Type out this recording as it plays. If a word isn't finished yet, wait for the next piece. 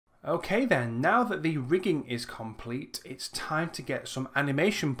Okay then, now that the rigging is complete, it's time to get some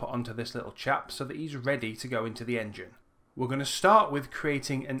animation put onto this little chap so that he's ready to go into the engine. We're going to start with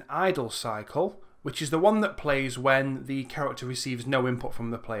creating an idle cycle, which is the one that plays when the character receives no input from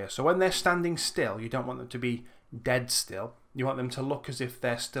the player. So when they're standing still, you don't want them to be dead still. You want them to look as if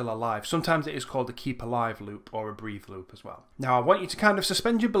they're still alive. Sometimes it is called a keep alive loop or a breathe loop as well. Now I want you to kind of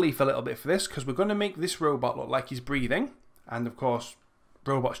suspend your belief a little bit for this, because we're going to make this robot look like he's breathing. And of course,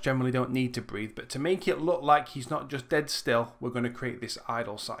 robots generally don't need to breathe, but to make it look like he's not just dead still, we're going to create this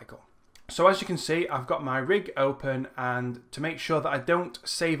idle cycle. So as you can see, I've got my rig open, and to make sure that I don't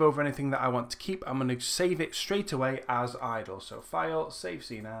save over anything that I want to keep, I'm going to save it straight away as idle. So file, save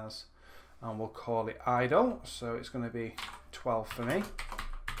scene as, and we'll call it idle. So it's going to be 12 for me.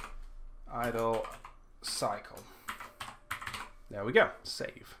 Idle cycle. There we go,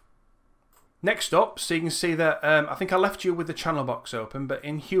 save. Next up, so you can see that I think I left you with the channel box open, but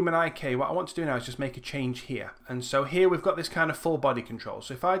in Human IK, what I want to do now is just make a change here. And so here we've got this kind of full body control.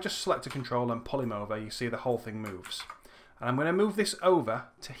 So if I just select a control and pull him over, you see the whole thing moves. And I'm going to move this over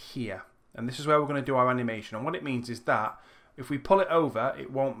to here. And this is where we're going to do our animation. And what it means is that if we pull it over,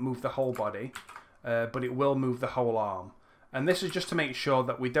 it won't move the whole body, but it will move the whole arm. And this is just to make sure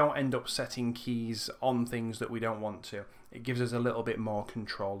that we don't end up setting keys on things that we don't want to. It gives us a little bit more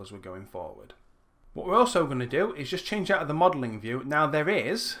control as we're going forward. What we're also going to do is just change out of the modeling view. Now there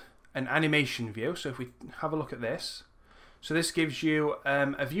is an animation view, so if we have a look at this. So this gives you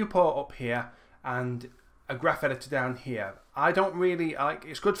a viewport up here and a graph editor down here. I don't really like,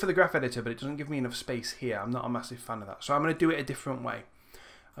 it's good for the graph editor, but it doesn't give me enough space here. I'm not a massive fan of that. So I'm going to do it a different way.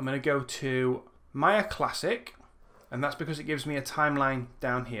 I'm going to go to Maya Classic, and that's because it gives me a timeline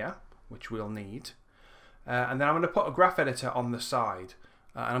down here, which we'll need. And then I'm going to put a graph editor on the side.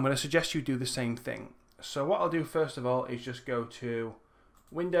 And I'm going to suggest you do the same thing. So what I'll do first of all is just go to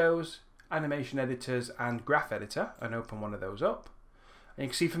Windows, Animation Editors, and Graph Editor, and open one of those up. And you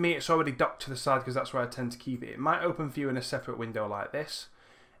can see for me it's already docked to the side because that's where I tend to keep it. It might open for you in a separate window like this.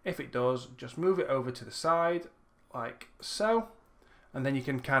 If it does, just move it over to the side, like so. And then you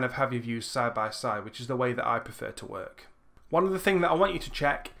can kind of have your views side by side, which is the way that I prefer to work. One other thing that I want you to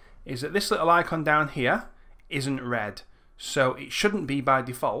check is that this little icon down here isn't red. So it shouldn't be by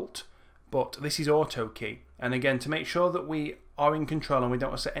default, but this is auto key. And again, to make sure that we are in control and we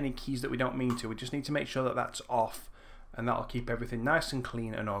don't set any keys that we don't mean to, we just need to make sure that that's off, and that'll keep everything nice and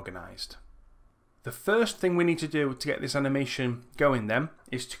clean and organized. The first thing we need to do to get this animation going then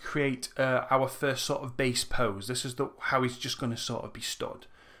is to create our first sort of base pose. This is how he's just going to sort of be stood.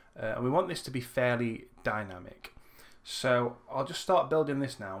 And we want this to be fairly dynamic. So I'll just start building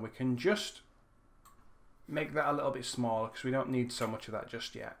this now. We can just make that a little bit smaller because we don't need so much of that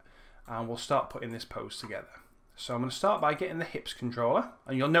just yet. And we'll start putting this pose together. So I'm going to start by getting the hips controller,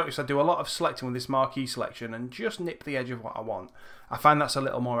 and you'll notice I do a lot of selecting with this marquee selection and just nip the edge of what I want. I find that's a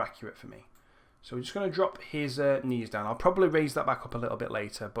little more accurate for me. So we're just going to drop his knees down. I'll probably raise that back up a little bit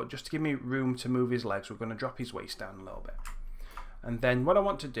later, but just to give me room to move his legs, we're going to drop his waist down a little bit. And then what I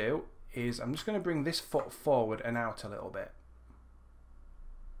want to do is I'm just going to bring this foot forward and out a little bit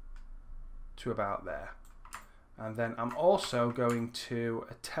to about there. And then I'm also going to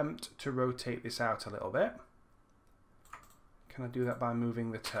attempt to rotate this out a little bit. Can I do that by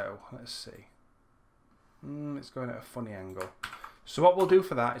moving the toe? Let's see. It's going at a funny angle. So what we'll do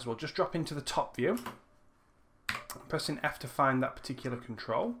for that is we'll just drop into the top view. Pressing F to find that particular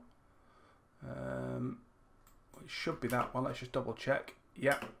control. It should be that one. Let's just double check.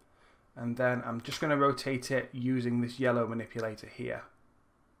 Yep. And then I'm just going to rotate it using this yellow manipulator here.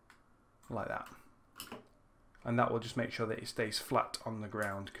 Like that. And that will just make sure that it stays flat on the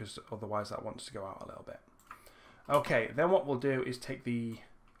ground, because otherwise that wants to go out a little bit. Okay, then what we'll do is take the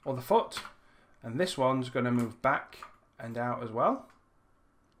other foot, and this one's going to move back and out as well.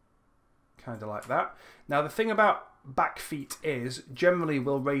 Kind of like that. Now the thing about back feet is generally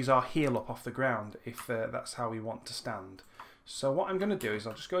we'll raise our heel up off the ground if that's how we want to stand. So what I'm going to do is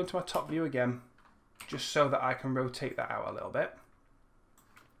I'll just go into my top view again, just so that I can rotate that out a little bit.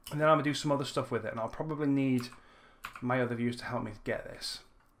 And then I'm going to do some other stuff with it, and I'll probably need my other views to help me get this.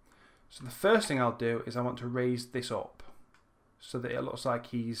 So the first thing I'll do is I want to raise this up so that it looks like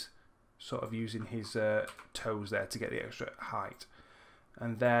he's sort of using his toes there to get the extra height.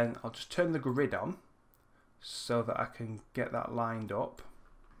 And then I'll just turn the grid on so that I can get that lined up.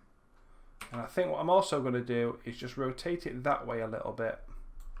 And I think what I'm also going to do is just rotate it that way a little bit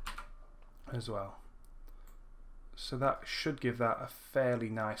as well. So that should give that a fairly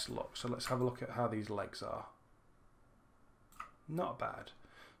nice look. So let's have a look at how these legs are. Not bad.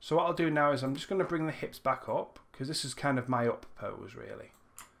 So what I'll do now is I'm just going to bring the hips back up, because this is kind of my up pose really.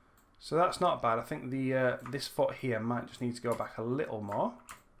 So that's not bad. I think the this foot here might just need to go back a little more.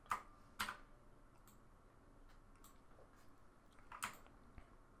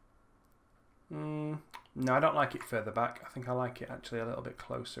 No, I don't like it further back. I think I like it actually a little bit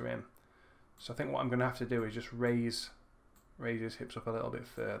closer in. So I think what I'm going to have to do is just raise his hips up a little bit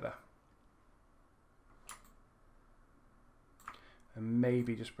further. And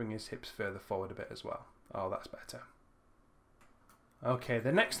maybe just bring his hips further forward a bit as well. Oh, that's better. Okay,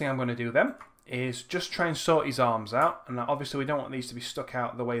 the next thing I'm going to do then is just try and sort his arms out. And obviously we don't want these to be stuck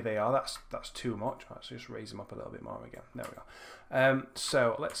out the way they are. That's too much. Right, so just raise them up a little bit more again. There we go.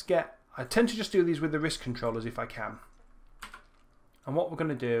 So let's get... I tend to just do these with the wrist controllers if I can. And what we're going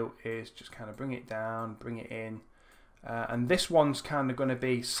to do is just kind of bring it down, bring it in. And this one's kind of going to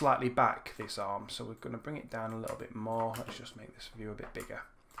be slightly back, this arm. So we're going to bring it down a little bit more. Let's just make this view a bit bigger.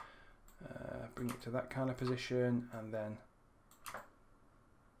 Bring it to that kind of position. And then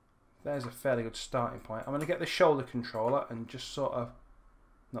there's a fairly good starting point. I'm going to get the shoulder controller and just sort of,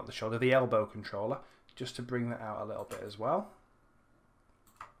 not the shoulder, the elbow controller, just to bring that out a little bit as well.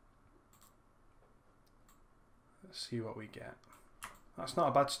 Let's see what we get. That's not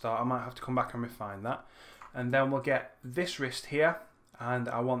a bad start. I might have to come back and refine that. And then we'll get this wrist here, and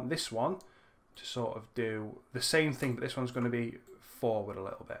I want this one to sort of do the same thing, but this one's going to be forward a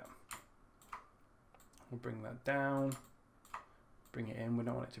little bit. We'll bring that down, bring it in. We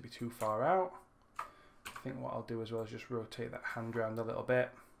don't want it to be too far out. I think what I'll do as well is just rotate that hand around a little bit.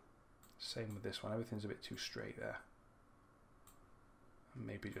 Same with this one. Everything's a bit too straight there. And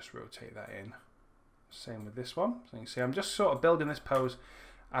maybe just rotate that in. Same with this one. So you can see I'm just sort of building this pose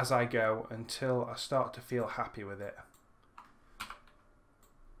as I go until I start to feel happy with it.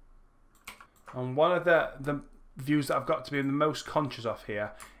 And one of the views that I've got to be the most conscious of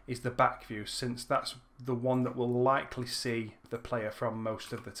here is the back view, since that's the one that will likely see the player from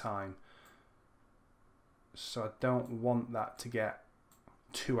most of the time. So I don't want that to get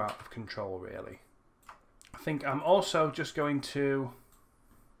too out of control really. I think I'm also just going to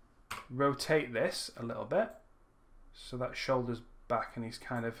rotate this a little bit so that shoulder's back and he's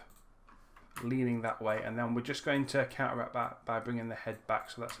kind of leaning that way, and then we're just going to counteract that by bringing the head back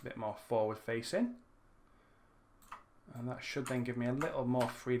so that's a bit more forward facing, and that should then give me a little more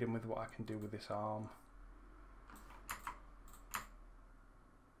freedom with what I can do with this arm.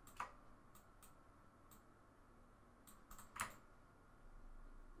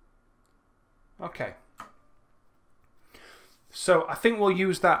 Okay. So I think we'll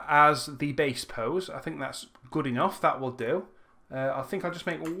use that as the base pose. I think that's good enough. That will do. I think I'll just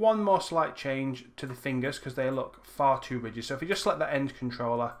make one more slight change to the fingers because they look far too rigid. So if you just select that end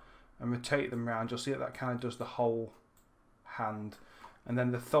controller and rotate them around, you'll see that that kind of does the whole hand. And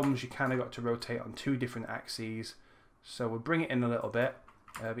then the thumbs you kind of got to rotate on two different axes. So we'll bring it in a little bit,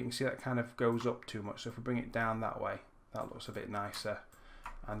 but you can see that kind of goes up too much. So if we bring it down that way, that looks a bit nicer.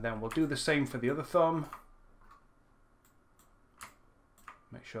 And then we'll do the same for the other thumb.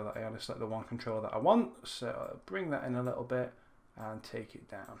 Make sure that I only select the one controller that I want. So I'll bring that in a little bit and take it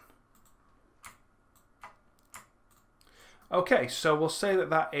down. Okay, so we'll say that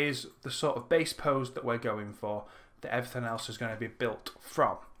that is the sort of base pose that we're going for, that everything else is going to be built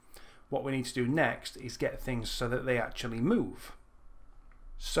from. What we need to do next is get things so that they actually move.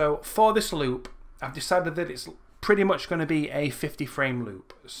 So for this loop, I've decided that it's pretty much going to be a 50 frame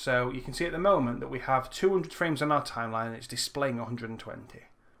loop. So you can see at the moment that we have 200 frames on our timeline and it's displaying 120.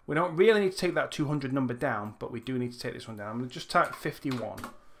 We don't really need to take that 200 number down, but we do need to take this one down. I'm going to just type 51.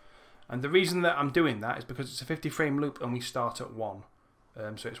 And the reason that I'm doing that is because it's a 50 frame loop and we start at 1.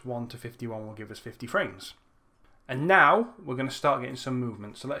 So it's 1 to 51 will give us 50 frames. And now we're going to start getting some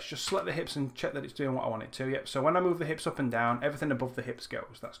movement. So let's just select the hips and check that it's doing what I want it to. Yep. So when I move the hips up and down, everything above the hips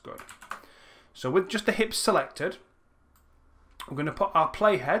goes. That's good. So with just the hips selected, we're going to put our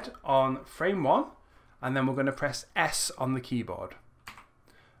playhead on frame 1, and then we're going to press S on the keyboard.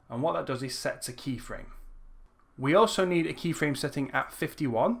 And what that does is sets a keyframe. We also need a keyframe setting at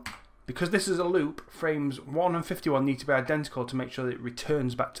 51. Because this is a loop, frames 1 and 51 need to be identical to make sure that it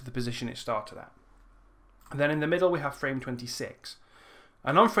returns back to the position it started at. And then in the middle we have frame 26.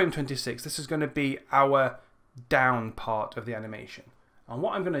 And on frame 26, this is going to be our down part of the animation. And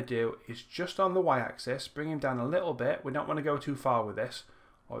what I'm going to do is just on the y-axis, bring him down a little bit. We don't want to go too far with this,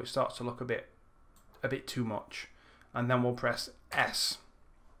 or it starts to look a bit too much. And then we'll press S.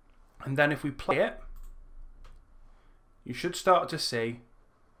 And then if we play it, you should start to see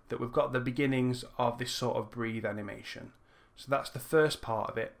that we've got the beginnings of this sort of breathe animation. So that's the first part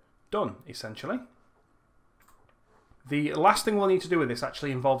of it done, essentially. The last thing we'll need to do with this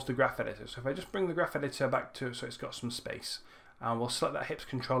actually involves the graph editor. So if I just bring the graph editor back to so it's got some space, and we'll select that hips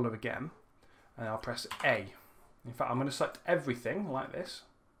controller again, and I'll press A. In fact, I'm going to select everything like this,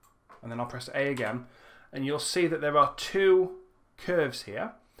 and then I'll press A again, and you'll see that there are two curves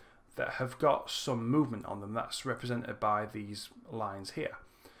here that have got some movement on them. That's represented by these lines here.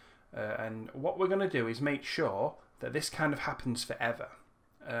 And what we're going to do is make sure that this kind of happens forever.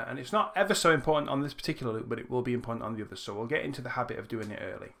 And it's not ever so important on this particular loop, but it will be important on the others. So we'll get into the habit of doing it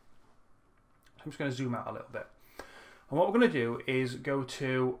early. I'm just going to zoom out a little bit. And what we're going to do is go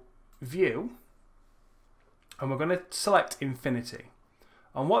to View, and we're going to select Infinity.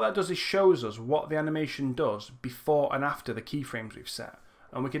 And what that does is shows us what the animation does before and after the keyframes we've set.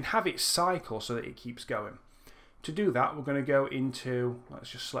 And we can have it cycle so that it keeps going. To do that, we're going to go into, let's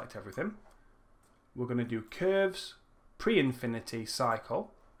just select everything. We're going to do Curves, Pre-Infinity,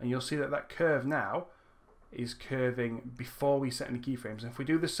 Cycle. And you'll see that that curve now is curving before we set any keyframes. And if we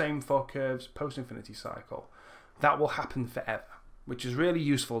do the same for Curves, Post-Infinity, Cycle, that will happen forever, which is really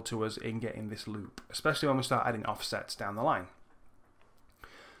useful to us in getting this loop, especially when we start adding offsets down the line.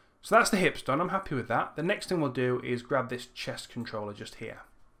 So that's the hips done. I'm happy with that. The next thing we'll do is grab this chest controller just here.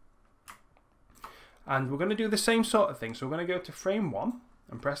 And we're going to do the same sort of thing. So we're going to go to frame 1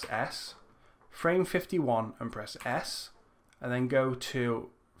 and press S, frame 51 and press S, and then go to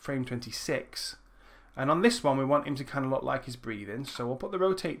frame 26. And on this one, we want him to kind of look like he's breathing. So we'll put the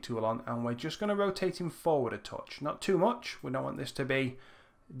rotate tool on, and we're just going to rotate him forward a touch. Not too much. We don't want this to be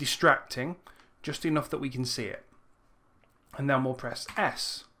distracting, just enough that we can see it. And then we'll press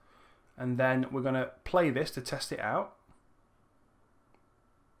S. And then we're going to play this to test it out.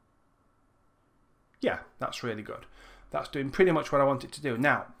 Yeah, that's really good. That's doing pretty much what I want it to do.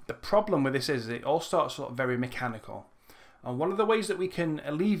 Now, the problem with this is it all starts sort of very mechanical. And one of the ways that we can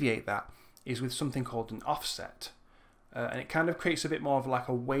alleviate that is with something called an offset. And it kind of creates a bit more of like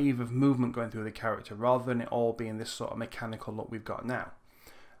a wave of movement going through the character rather than it all being this sort of mechanical look we've got now.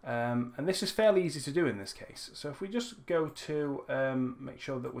 And this is fairly easy to do in this case. So if we just go to make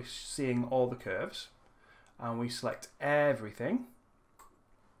sure that we're seeing all the curves, and we select everything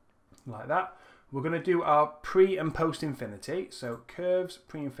like that, we're going to do our pre and post infinity. So curves,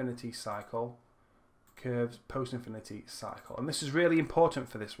 pre-infinity, cycle, curves, post-infinity, cycle. And this is really important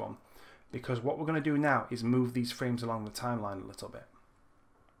for this one, because what we're going to do now is move these frames along the timeline a little bit.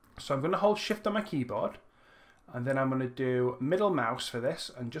 So I'm going to hold Shift on my keyboard, and then I'm going to do middle mouse for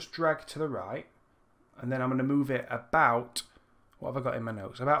this and just drag to the right, and then I'm going to move it about, what have I got in my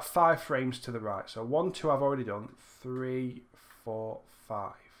notes? About 5 frames to the right. So 1, 2 I've already done, 3, 4,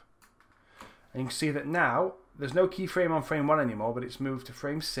 5. And you can see that now there's no keyframe on frame 1 anymore, but it's moved to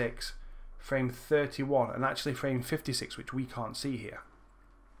frame 6, frame 31, and actually frame 56, which we can't see here.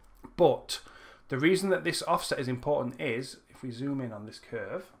 But the reason that this offset is important is, if we zoom in on this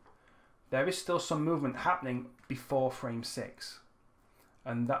curve, there is still some movement happening before frame 6.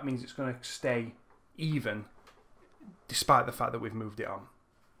 And that means it's going to stay even, despite the fact that we've moved it on.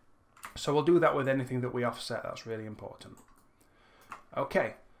 So we'll do that with anything that we offset. That's really important.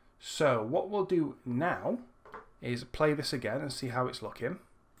 Okay, so what we'll do now is play this again and see how it's looking.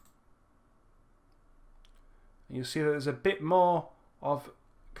 And you'll see that there's a bit more of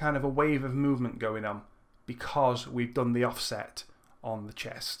kind of a wave of movement going on because we've done the offset on the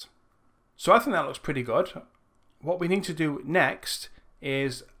chest. So I think that looks pretty good. What we need to do next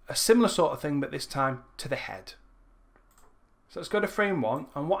is a similar sort of thing, but this time to the head. So let's go to frame 1,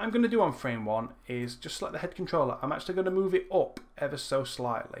 and what I'm going to do on frame 1 is just select the head controller. I'm actually going to move it up ever so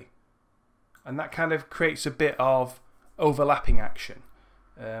slightly, and that kind of creates a bit of overlapping action,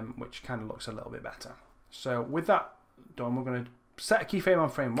 which kind of looks a little bit better. So with that done, we're going to set a keyframe on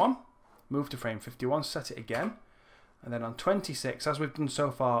frame 1, move to frame 51, set it again, and then on 26, as we've done so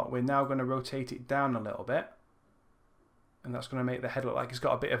far, we're now going to rotate it down a little bit, and that's going to make the head look like it's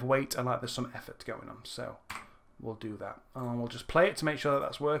got a bit of weight and like there's some effort going on. So we'll do that, and we'll just play it to make sure that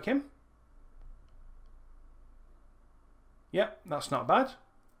that's working. Yep, that's not bad.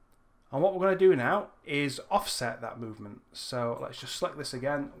 And what we're going to do now is offset that movement. So let's just select this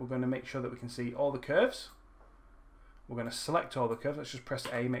again. We're going to make sure that we can see all the curves. We're going to select all the curves. Let's just press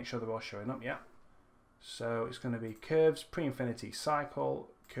A, make sure they're all showing up. Yeah. So it's going to be curves, pre-infinity, cycle,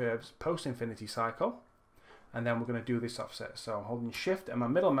 curves, post-infinity, cycle. And then we're going to do this offset. So I'm holding Shift and my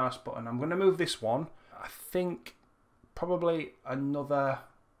middle mouse button. I'm going to move this one, I think probably another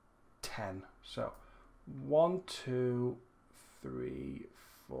 10. So 1, 2, 3,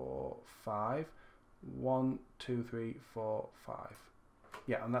 4, 5. 1, 2, 3, 4, 5.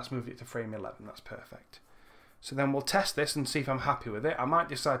 Yeah, and that's moved it to frame 11. That's perfect. So then we'll test this and see if I'm happy with it. I might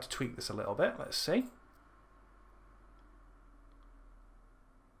decide to tweak this a little bit. Let's see.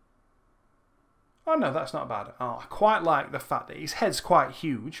 Oh no, that's not bad. Oh, I quite like the fact that his head's quite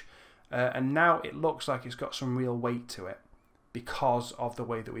huge, and now it looks like it's got some real weight to it because of the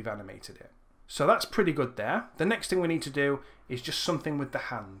way that we've animated it. So that's pretty good there. The next thing we need to do is just something with the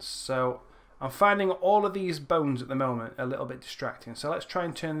hands. So I'm finding all of these bones at the moment a little bit distracting. So let's try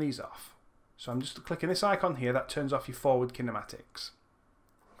and turn these off. So I'm just clicking this icon here. That turns off your forward kinematics.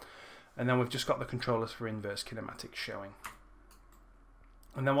 And then we've just got the controllers for inverse kinematics showing.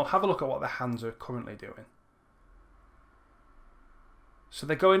 And then we'll have a look at what the hands are currently doing. So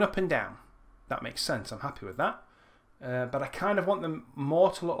they're going up and down. That makes sense. I'm happy with that. But I kind of want them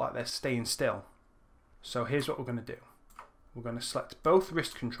more to look like they're staying still. So here's what we're going to do. We're going to select both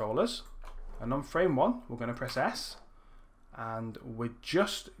wrist controllers. And on frame 1, we're going to press S. And we're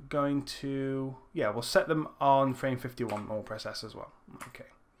just going to... yeah, we'll set them on frame 51 and we'll press S as well. Okay.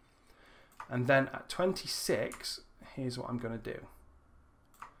 And then at 26, here's what I'm going to do.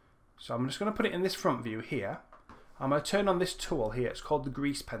 So I'm just going to put it in this front view here. I'm going to turn on this tool here. It's called the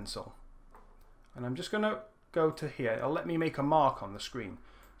grease pencil. And I'm just going to go to here. It'll let me make a mark on the screen.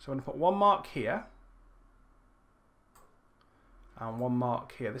 So I'm going to put one mark here. And one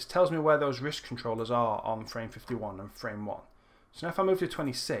mark here. This tells me where those wrist controllers are on frame 51 and frame 1. So now if I move to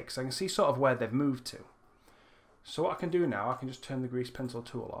 26, I can see sort of where they've moved to. So what I can do now, I can just turn the grease pencil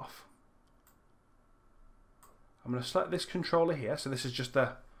tool off. I'm going to select this controller here. So this is just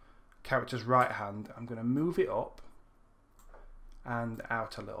the character's right hand. I'm going to move it up and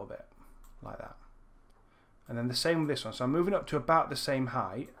out a little bit, like that. And then the same with this one. So I'm moving up to about the same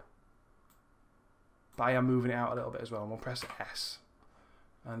height, but I am moving it out a little bit as well. And we'll press S.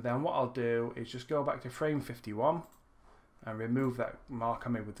 And then what I'll do is just go back to frame 51 and remove that mark I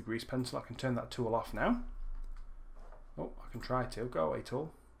made with the grease pencil. I can turn that tool off now. Oh, I can try to. Go away,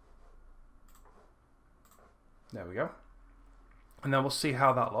 tool. There we go. And then we'll see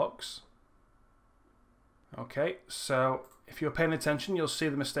how that looks. Okay, so if you're paying attention, you'll see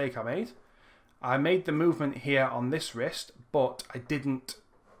the mistake I made. I made the movement here on this wrist, but I didn't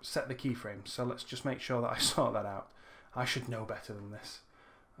set the keyframe. So let's just make sure that I sort that out. I should know better than this.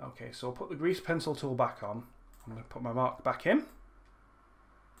 Okay, so I'll put the grease pencil tool back on. I'm going to put my mark back in.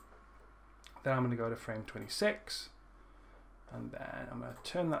 Then I'm going to go to frame 26. And then I'm going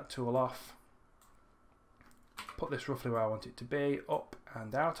to turn that tool off. Put this roughly where I want it to be, up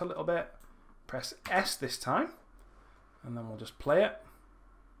and out a little bit. Press S this time, and then we'll just play it.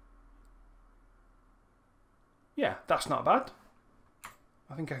 Yeah, that's not bad.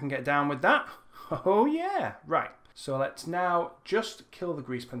 I think I can get down with that. Oh yeah, right. So let's now just kill the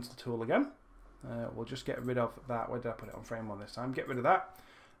grease pencil tool again. We'll just get rid of that. Where did I put it on frame 1 this time? Get rid of that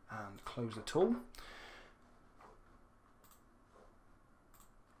and close the tool.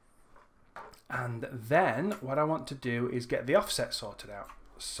 And then what I want to do is get the offset sorted out.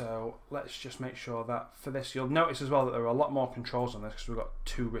 So let's just make sure that for this, you'll notice as well that there are a lot more controls on this because we've got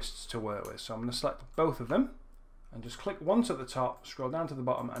 2 wrists to work with. So I'm going to select both of them and just click once at the top, scroll down to the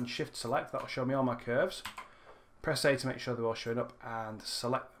bottom and shift select. That'll show me all my curves. Press A to make sure they're all showing up and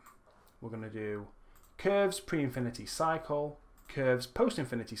select them. We're going to do curves pre-infinity cycle, curves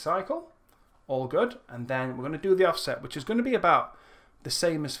post-infinity cycle, all good. And then we're going to do the offset, which is going to be about the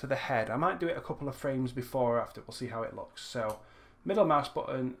same as for the head. I might do it a couple of frames before or after. We'll see how it looks. So middle mouse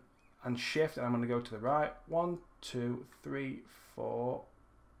button and shift, and I'm going to go to the right. 1, 2, 3, 4,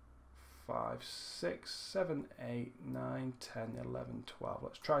 5, 6, 7, 8, 9, 10, 11, 12.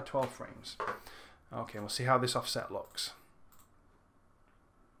 Let's try 12 frames. Okay, we'll see how this offset looks.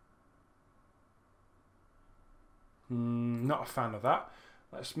 Not a fan of that.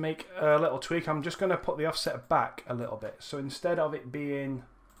 Let's make a little tweak. I'm just going to put the offset back a little bit. So instead of it being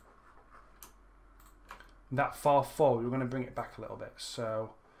that far forward, we're going to bring it back a little bit. So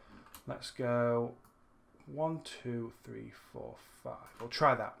let's go 1, 2, 3, 4, 5. We'll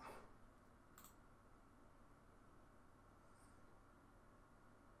try that.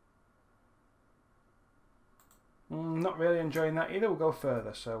 Not really enjoying that either. We'll go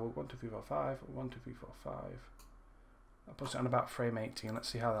further. So we'll 1, 2, 3, 4, 5. 1, 2, 3, 4, 5. I'll put it on about frame 18. Let's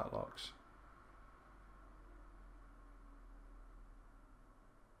see how that looks.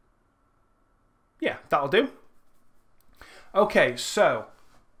 Yeah, that'll do. Okay, so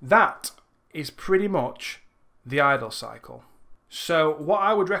that is pretty much the idle cycle. So what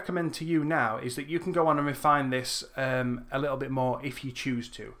I would recommend to you now is that you can go on and refine this a little bit more if you choose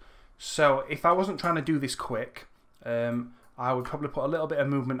to. So if I wasn't trying to do this quick, I would probably put a little bit of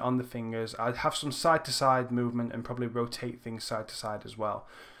movement on the fingers. I'd have some side-to-side movement and probably rotate things side-to-side as well,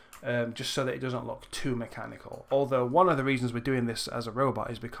 just so that it doesn't look too mechanical. Although one of the reasons we're doing this as a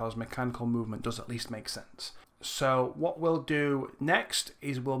robot is because mechanical movement does at least make sense. So what we'll do next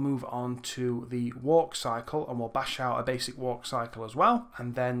is we'll move on to the walk cycle, and we'll bash out a basic walk cycle as well,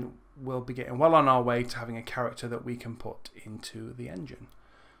 and then we'll be getting well on our way to having a character that we can put into the engine.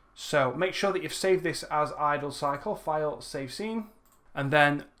 So make sure that you've saved this as idle cycle, file, save scene, and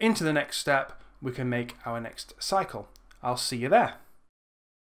then into the next step we can make our next cycle. I'll see you there.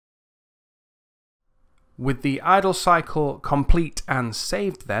 With the idle cycle complete and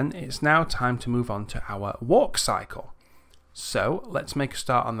saved then, it's now time to move on to our walk cycle. So let's make a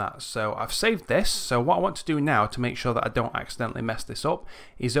start on that. So I've saved this, so what I want to do now to make sure that I don't accidentally mess this up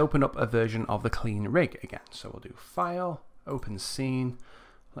is open up a version of the clean rig again. So we'll do File, Open Scene,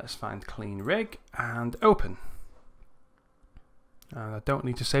 let's find Clean Rig and Open. And I don't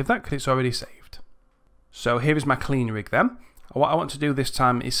need to save that because it's already saved. So here is my clean rig then. What I want to do this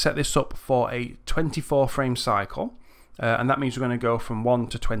time is set this up for a 24 frame cycle, and that means we're going to go from 1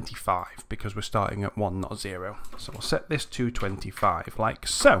 to 25 because we're starting at 1, not 0. So we'll set this to 25 like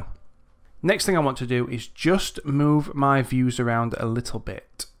so. Next thing I want to do is just move my views around a little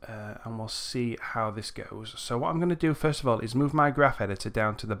bit, and we'll see how this goes. So what I'm going to do first of all is move my graph editor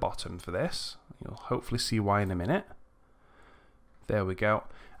down to the bottom for this. You'll hopefully see why in a minute. There we go.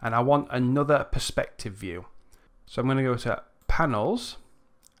 And I want another perspective view. So I'm going to go to Panels,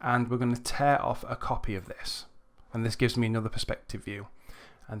 and we're going to tear off a copy of this, and this gives me another perspective view.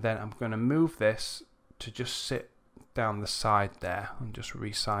 And then I'm going to move this to just sit down the side there and just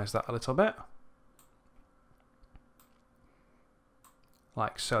resize that a little bit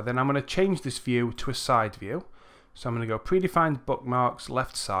like so. Then I'm going to change this view to a side view, so I'm going to go predefined bookmarks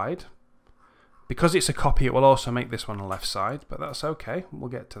left side. Because it's a copy, it will also make this one a left side, but that's okay, we'll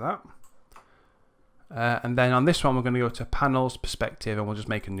get to that. And then on this one we're going to go to Panels, Perspective, and we'll just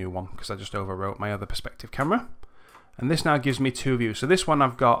make a new one because I just overwrote my other perspective camera. And this now gives me two views. So this one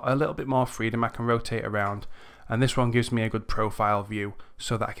I've got a little bit more freedom, I can rotate around, and this one gives me a good profile view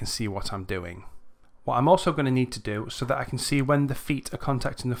so that I can see what I'm doing. What I'm also going to need to do so that I can see when the feet are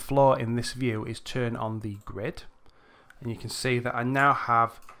contacting the floor in this view is turn on the grid. And you can see that I now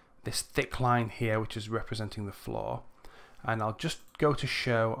have this thick line here which is representing the floor. And I'll just go to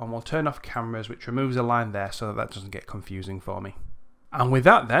show and we'll turn off cameras, which removes a line there so that that doesn't get confusing for me. And with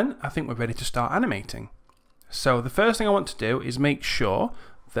that then, I think we're ready to start animating. So the first thing I want to do is make sure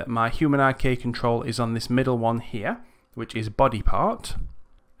that my human eye key control is on this middle one here, which is body part.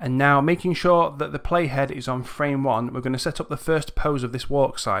 And now making sure that the playhead is on frame 1, we're going to set up the first pose of this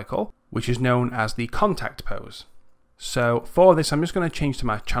walk cycle, which is known as the contact pose. So for this I'm just going to change to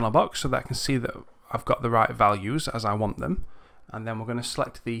my channel box so that I can see that I've got the right values as I want them, and then we're going to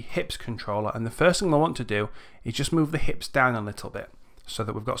select the hips controller, and the first thing I want to do is just move the hips down a little bit so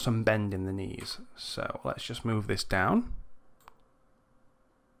that we've got some bend in the knees. So let's just move this down.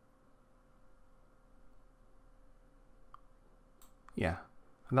 Yeah,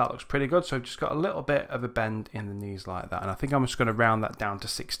 and that looks pretty good. So I've just got a little bit of a bend in the knees like that, and I think I'm just going to round that down to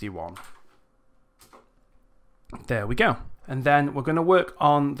 61. There we go. And then we're going to work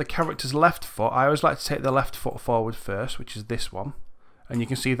on the character's left foot. I always like to take the left foot forward first, which is this one. And you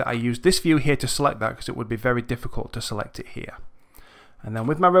can see that I used this view here to select that because it would be very difficult to select it here. And then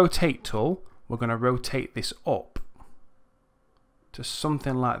with my rotate tool, we're going to rotate this up to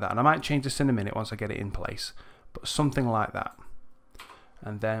something like that. And I might change this in a minute once I get it in place, but something like that.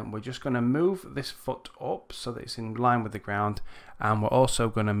 And then we're just going to move this foot up so that it's in line with the ground, and we're also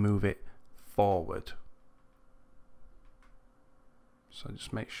going to move it forward. So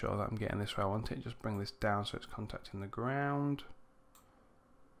just make sure that I'm getting this where I want it. Just bring this down so it's contacting the ground.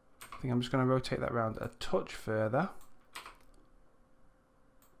 I think I'm just going to rotate that around a touch further.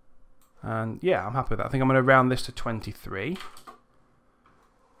 And yeah, I'm happy with that. I think I'm going to round this to 23.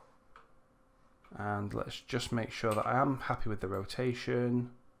 And let's just make sure that I am happy with the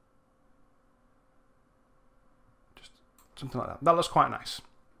rotation. Just something like that. That looks quite nice.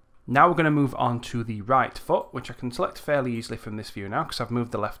 Now we're going to move on to the right foot, which I can select fairly easily from this view now because I've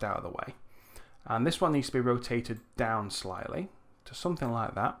moved the left out of the way. And this one needs to be rotated down slightly to something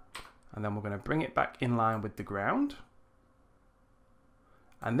like that. And then we're going to bring it back in line with the ground.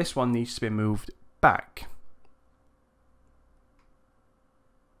 And this one needs to be moved back.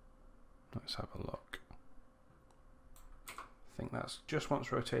 Let's have a look. I think that's just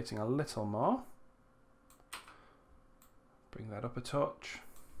wants rotating a little more. Bring that up a touch.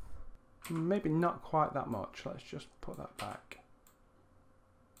 Maybe not quite that much. Let's just put that back.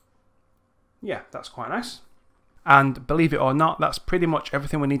 Yeah, that's quite nice. And believe it or not, that's pretty much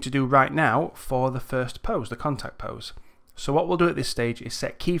everything we need to do right now for the first pose, the contact pose. So what we'll do at this stage is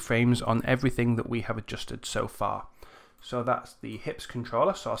set keyframes on everything that we have adjusted so far. So that's the hips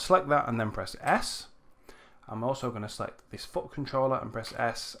controller. So I'll select that and then press S. I'm also going to select this foot controller and press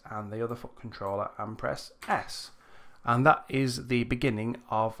S, and the other foot controller and press S. And that is the beginning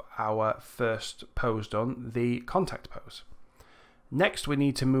of our first pose done, the contact pose. Next we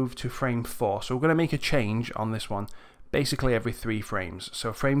need to move to frame 4, so we're going to make a change on this one basically every 3 frames.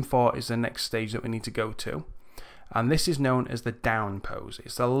 So frame 4 is the next stage that we need to go to, and this is known as the down pose.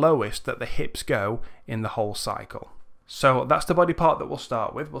 It's the lowest that the hips go in the whole cycle. So that's the body part that we'll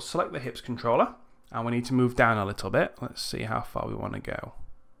start with. We'll select the hips controller, and we need to move down a little bit. Let's see how far we want to go.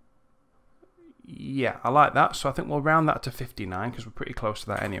 Yeah, I like that, so I think we'll round that to 59 because we're pretty close to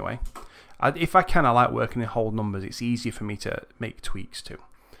that anyway. If I can, I like working in whole numbers. It's easier for me to make tweaks to.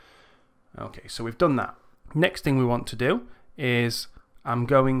 Okay, so we've done that. Next thing we want to do is I'm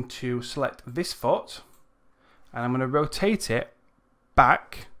going to select this foot, and I'm going to rotate it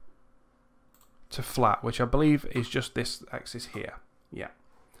back to flat, which I believe is just this axis here. Yeah.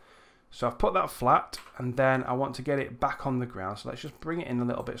 So I've put that flat, and then I want to get it back on the ground. So let's just bring it in a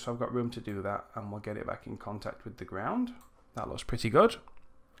little bit so I've got room to do that, and we'll get it back in contact with the ground. That looks pretty good.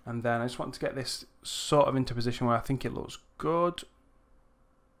 And then I just want to get this sort of into a position where I think it looks good.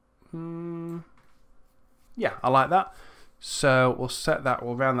 Yeah, I like that. So we'll set that,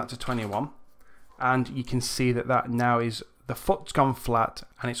 we'll round that to 21. And you can see that that now is, the foot's gone flat,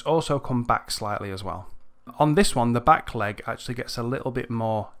 and it's also come back slightly as well. On this one, the back leg actually gets a little bit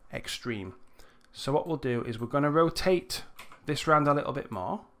more extreme. So what we'll do is we're going to rotate this round a little bit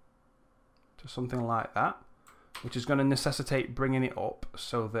more to something like that, which is going to necessitate bringing it up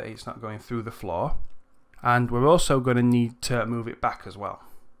so that it's not going through the floor. And we're also going to need to move it back as well.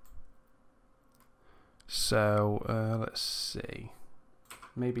 So let's see,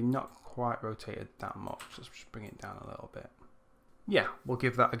 maybe not quite rotated that much. Let's just bring it down a little bit. Yeah, we'll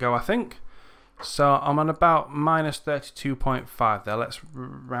give that a go, I think. So I'm on about minus 32.5 there. Let's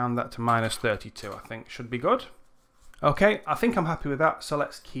round that to minus 32, I think should be good. Okay, I think I'm happy with that, so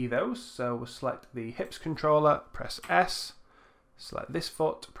let's key those. So we'll select the hips controller, press S, select this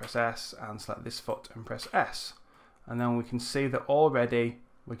foot, press S, and select this foot and press S. And then we can see that already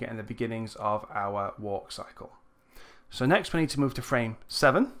we're getting the beginnings of our walk cycle. So next we need to move to frame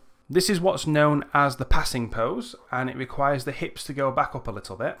 7. This is what's known as the passing pose, and it requires the hips to go back up a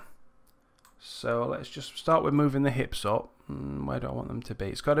little bit. So let's just start with moving the hips up. Where do I want them to be?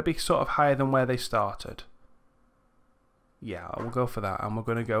 It's got to be sort of higher than where they started. Yeah, we'll go for that, and we're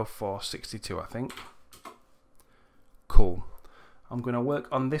going to go for 62, I think. Cool. I'm going to work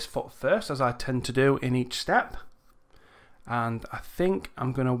on this foot first, as I tend to do in each step. And I think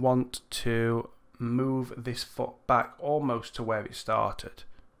I'm going to want to move this foot back almost to where it started.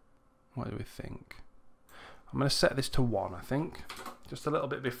 What do we think? I'm going to set this to 1, I think. Just a little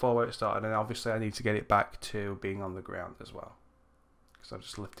bit before where it started, and obviously I need to get it back to being on the ground as well, because I've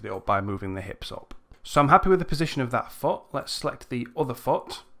just lifted it up by moving the hips up. So I'm happy with the position of that foot. Let's select the other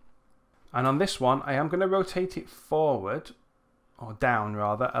foot, and on this one I am going to rotate it forward, or down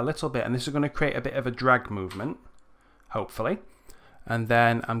rather, a little bit, and this is going to create a bit of a drag movement, hopefully. And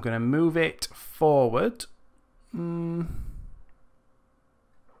then I'm going to move it forward to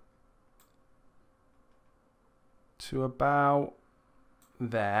about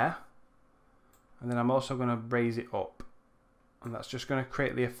there, and then I'm also going to raise it up, and that's just going to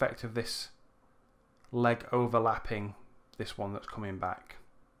create the effect of this leg overlapping this one that's coming back.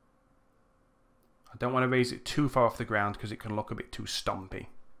 I don't want to raise it too far off the ground because it can look a bit too stompy.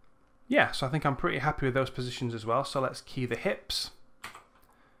 Yeah, so I think I'm pretty happy with those positions as well. So let's key the hips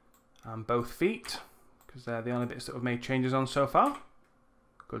and both feet, because they're the only bits that we've made changes on so far.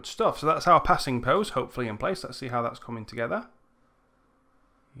 Good stuff. So that's our passing pose, hopefully in place. Let's see how that's coming together.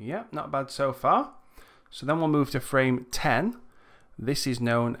 Yeah, not bad so far. So then we'll move to frame 10. This is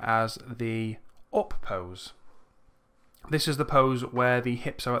known as the up pose. This is the pose where the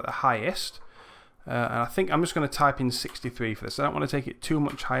hips are at the highest. And I think I'm just going to type in 63 for this. I don't want to take it too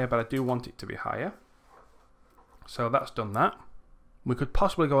much higher, but I do want it to be higher. So that's done that. We could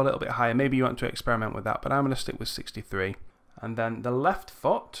possibly go a little bit higher. Maybe you want to experiment with that, but I'm going to stick with 63. And then the left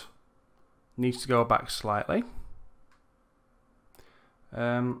foot needs to go back slightly.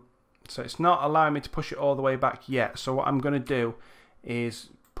 So it's not allowing me to push it all the way back yet. So what I'm going to do is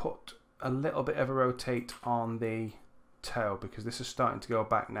put a little bit of a rotate on the toe, because this is starting to go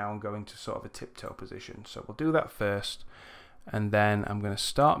back now and go into sort of a tiptoe position. So we'll do that first, and then I'm going to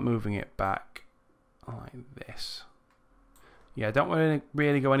start moving it back like this. Yeah, I don't want to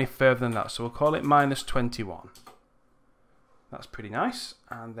really go any further than that, so we'll call it minus 21. That's pretty nice.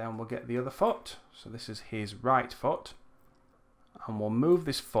 And then we'll get the other foot. So this is his right foot, and we'll move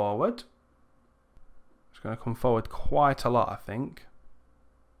this forward. It's going to come forward quite a lot, I think.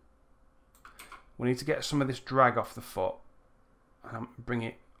 we need to get some of this drag off the foot and bring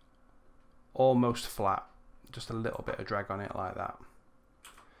it almost flat. Just a little bit of drag on it like that.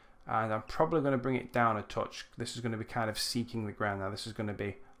 And I'm probably going to bring it down a touch. This is going to be kind of seeking the ground now. This is going to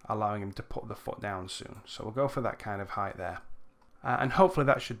be allowing him to put the foot down soon. So we'll go for that kind of height there. And hopefully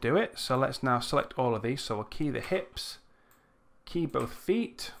that should do it. So let's now select all of these. So we'll key the hips, key both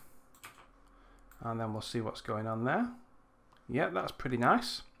feet, and then we'll see what's going on there. Yeah, that's pretty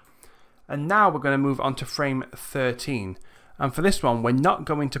nice. And now we're going to move on to frame 13. And for this one, we're not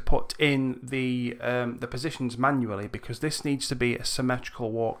going to put in the positions manually because this needs to be a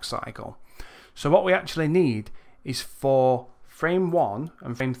symmetrical walk cycle. So what we actually need is for frame 1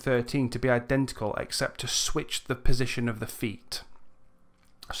 and frame 13 to be identical except to switch the position of the feet.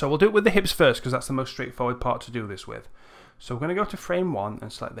 So we'll do it with the hips first because that's the most straightforward part to do this with. So we're going to go to frame 1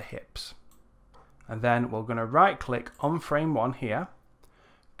 and select the hips. And then we're going to right click on frame 1 here,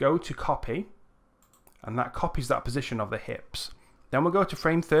 go to copy, and that copies that position of the hips. Then we'll go to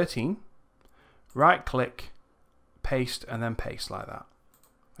frame 13, right click, paste, and then paste like that.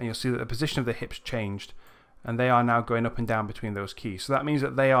 And you'll see that the position of the hips changed, and they are now going up and down between those keys. So that means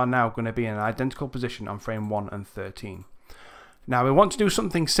that they are now going to be in an identical position on frame 1 and 13. Now we want to do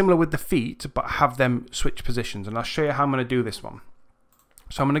something similar with the feet, but have them switch positions, and I'll show you how I'm going to do this one.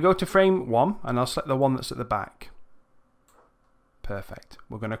 So I'm going to go to frame 1, and I'll select the one that's at the back. Perfect.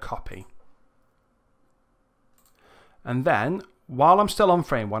 We're going to copy. And then, while I'm still on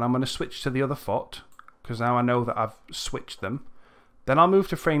frame 1, I'm going to switch to the other foot, because now I know that I've switched them. Then I'll move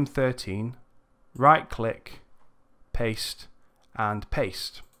to frame 13, right click, paste, and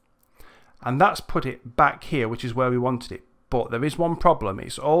paste. And that's put it back here, which is where we wanted it. But there is one problem.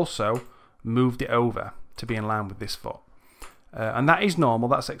 It's also moved it over to be in line with this foot. And that is normal,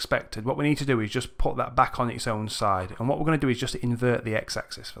 that's expected. What we need to do is just put that back on its own side. And what we're going to do is just invert the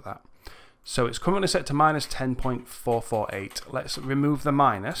x-axis for that. So it's currently set to minus 10.448. Let's remove the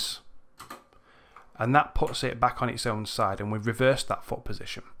minus. And that puts it back on its own side. And we've reversed that foot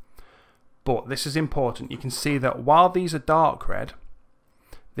position. But this is important. You can see that while these are dark red,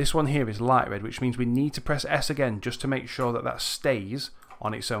 this one here is light red, which means we need to press S again just to make sure that that stays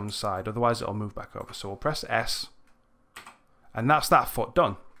on its own side. Otherwise it'll move back over. So we'll press S. And that's that foot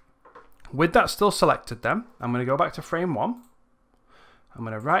done. With that still selected then, I'm going to go back to frame 1. I'm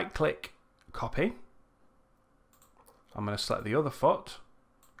going to right click, copy. I'm going to select the other foot,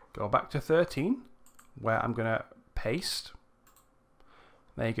 go back to 13, where I'm going to paste.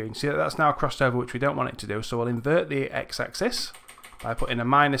 There you go. You can see that that's now crossed over, which we don't want it to do. So we'll invert the x-axis by putting a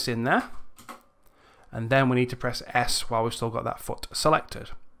minus in there. And then we need to press S while we've still got that foot selected.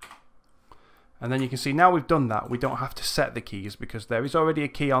 And then you can see now we've done that, we don't have to set the keys because there is already a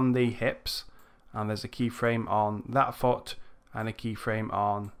key on the hips, and there's a keyframe on that foot, and a keyframe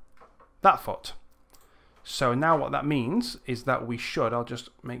on that foot. So now what that means is that we should, I'll just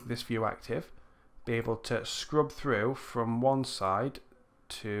make this view active, be able to scrub through from one side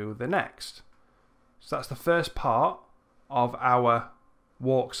to the next. So that's the first part of our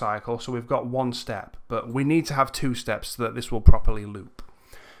walk cycle. So we've got one step, but we need to have 2 steps so that this will properly loop.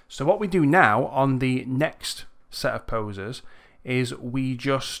 So what we do now on the next set of poses is we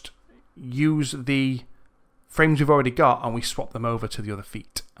just use the frames we've already got and we swap them over to the other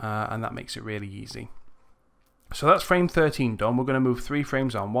feet, and that makes it really easy. So that's frame 13 done. We're going to move 3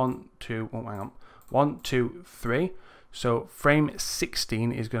 frames on. 1, 2, oh, hang on. 1, 2, 3. So frame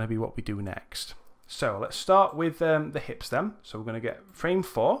 16 is going to be what we do next. So let's start with the hips then. So we're going to get frame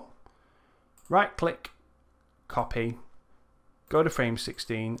 4, right click, copy, go to frame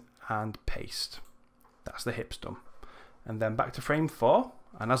 16 and paste. That's the hips done. And then back to frame 4,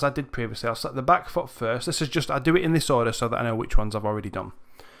 and as I did previously, I'll select the back foot first. This is just, I do it in this order so that I know which ones I've already done.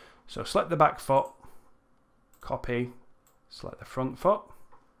 So select the back foot, copy, select the front foot,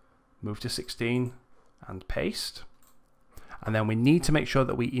 move to 16 and paste. And then we need to make sure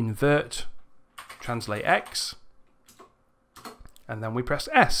that we invert translate X, and then we press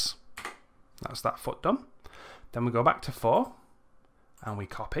S. That's that foot done. Then we go back to 4 and we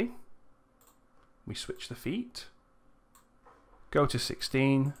copy, we switch the feet, go to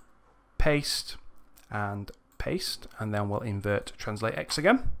 16, paste, and then we'll invert translate X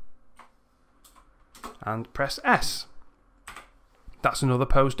again and press S. That's another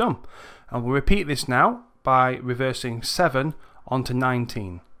pose done. And we'll repeat this now by reversing 7 onto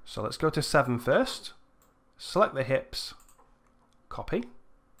 19. So let's go to 7 first, select the hips, copy.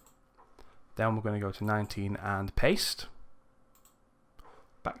 Then we're going to go to 19 and paste.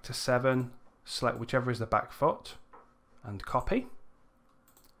 Back to 7, select whichever is the back foot and copy.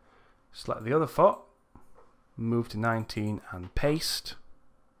 Select the other foot, move to 19 and paste.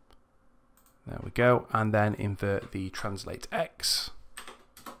 There we go, and then invert the translate X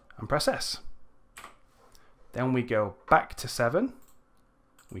and press S. Then we go back to 7,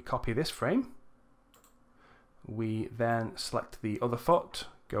 we copy this frame, we then select the other foot,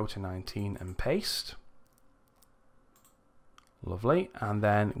 go to 19 and paste. Lovely, and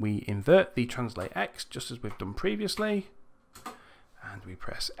then we invert the translate X just as we've done previously, and we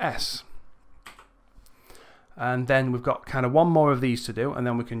press S. And then we've got kind of one more of these to do, and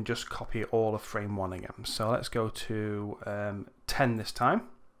then we can just copy all of frame 1 again. So let's go to 10 this time.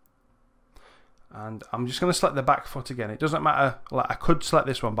 And I'm just going to select the back foot again. It doesn't matter, like I could select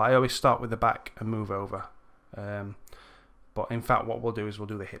this one, but I always start with the back and move over. But in fact what we'll do is we'll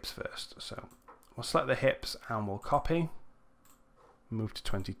do the hips first. So we'll select the hips and we'll copy, move to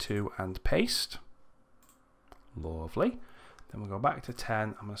 22 and paste. Lovely. Then we'll go back to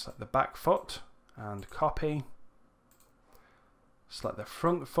 10. I'm going to select the back foot and copy, select the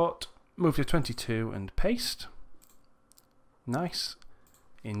front foot, move to 22 and paste. Nice.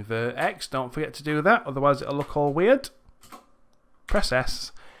 Invert X, don't forget to do that, otherwise it'll look all weird. Press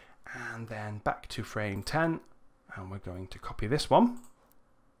S, and then back to frame 10, and we're going to copy this one.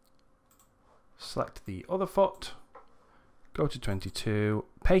 Select the other foot, go to 22,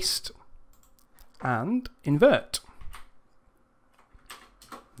 paste, and invert.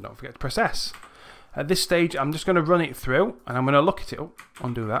 Don't forget to press S. At this stage, I'm just going to run it through, and I'm going to look at it. Oh,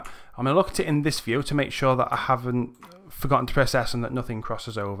 undo that. I'm going to look at it in this view to make sure that I haven't forgotten to press S and that nothing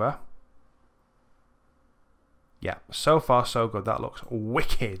crosses over. Yeah, so far so good. That looks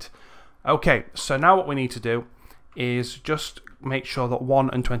wicked. Okay, so now what we need to do is just make sure that 1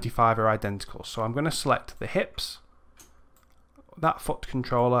 and 25 are identical. So I'm going to select the hips, that foot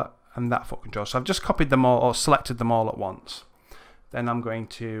controller, and that foot controller. So I've just copied them all, or selected them all at once. Then I'm going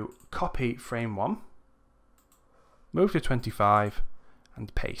to copy frame 1, move to 25,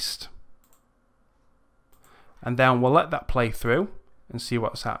 and paste. And then we'll let that play through and see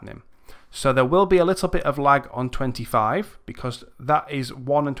what's happening. So there will be a little bit of lag on 25 because that is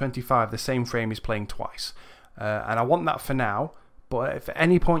 1 and 25, the same frame is playing twice. And I want that for now, but if at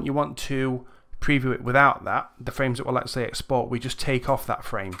any point you want to preview it without that, the frames that will, let's say, export, we just take off that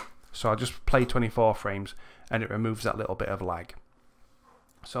frame. So I'll just play 24 frames and it removes that little bit of lag.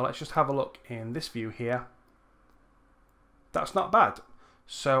 So let's just have a look in this view here. That's not bad.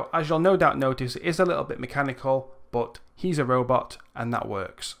 So as you'll no doubt notice, it is a little bit mechanical, but he's a robot and that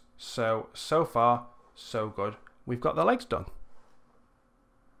works. So far, so good. We've got the legs done.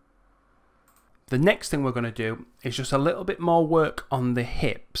 The next thing we're going to do is just a little bit more work on the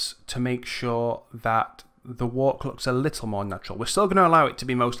hips to make sure that the walk looks a little more natural. We're still going to allow it to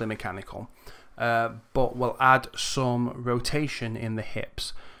be mostly mechanical, but we'll add some rotation in the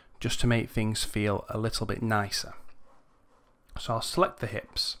hips just to make things feel a little bit nicer. So I'll select the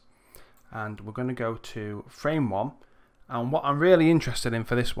hips and we're going to go to frame 1, and what I'm really interested in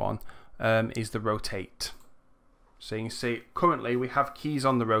for this one is the rotate. So you can see currently we have keys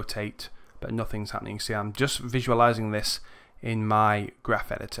on the rotate but nothing's happening. See, I'm just visualizing this in my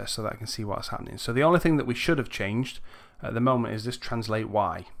graph editor so that I can see what's happening. So the only thing that we should have changed at the moment is this translate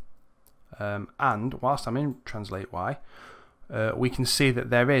Y. And whilst I'm in translate Y, we can see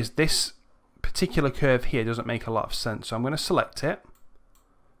that there is this particular curve here doesn't make a lot of sense. So I'm going to select it,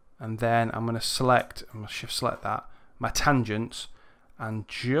 and then I'm going to select, I'm going to shift select that, my tangents, and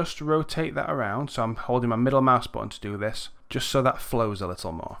just rotate that around. So I'm holding my middle mouse button to do this, just so that flows a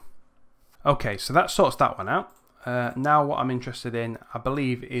little more. Okay, so that sorts that one out. Now what I'm interested in, I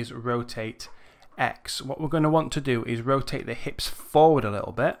believe, is rotate X. What we're going to want to do is rotate the hips forward a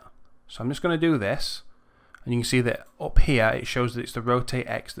little bit. So I'm just going to do this, and you can see that up here it shows that it's the rotate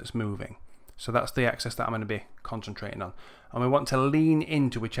X that's moving. So that's the axis that I'm going to be concentrating on. And we want to lean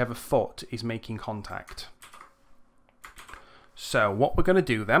into whichever foot is making contact. So what we're going to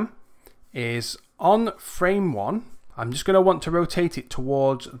do then is on frame 1, I'm just going to want to rotate it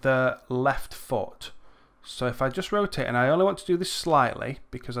towards the left foot. So if I just rotate, and I only want to do this slightly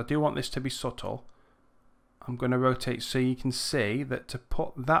because I do want this to be subtle, I'm going to rotate so you can see that to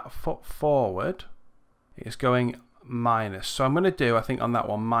put that foot forward, it's going minus. So I'm going to do, I think on that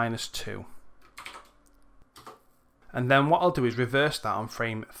one, -2. And then what I'll do is reverse that on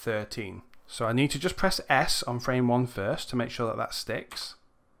frame 13. So I need to just press S on frame 1 first to make sure that that sticks.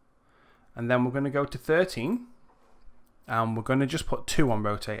 And then we're going to go to 13. And we're going to just put 2 on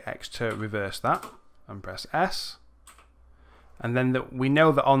rotate X to reverse that. And press S. And then we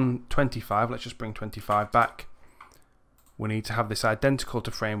know that on 25, let's just bring 25 back, we need to have this identical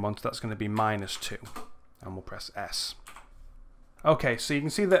to frame 1, so that's going to be -2. And we'll press S. Okay, so you can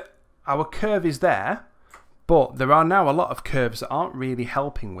see that our curve is there, but there are now a lot of curves that aren't really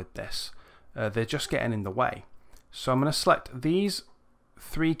helping with this. they're just getting in the way. So I'm going to select these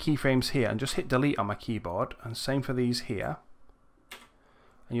 3 keyframes here and just hit delete on my keyboard, and same for these here.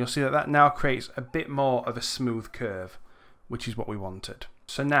 And you'll see that that now creates a bit more of a smooth curve, which is what we wanted.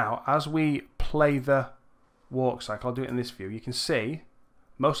 So now as we play the walk cycle, I'll do it in this view, you can see,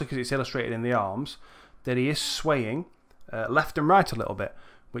 mostly because it's illustrated in the arms, that he is swaying left and right a little bit,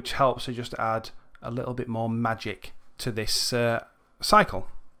 which helps to just add a little bit more magic to this cycle.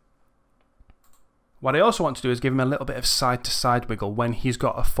 What I also want to do is give him a little bit of side-to-side wiggle when he's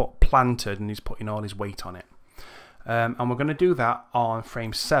got a foot planted and he's putting all his weight on it. And we're going to do that on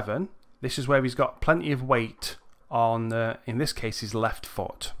frame 7. This is where he's got plenty of weight on, in this case, his left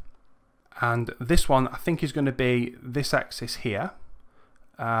foot. And this one, I think, is going to be this axis here.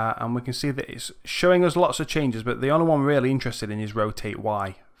 And we can see that it's showing us lots of changes, but the only one we're really interested in is rotate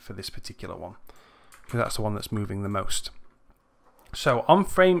Y for this particular one, because that's the one that's moving the most. So on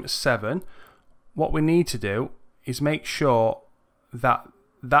frame 7, what we need to do is make sure that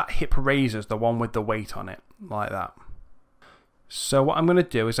that hip raises the one with the weight on it, like that. So what I'm going to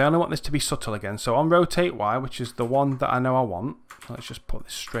do is I only want this to be subtle again. So on rotate Y, which is the one that I know I want, let's just put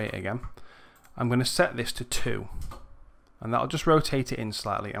this straight again. I'm going to set this to 2. And that'll just rotate it in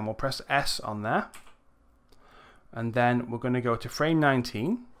slightly, and we'll press S on there. And then we're going to go to frame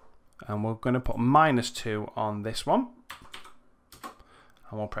 19, and we're going to put -2 on this one.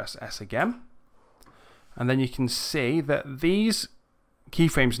 And we'll press S again. And then you can see that these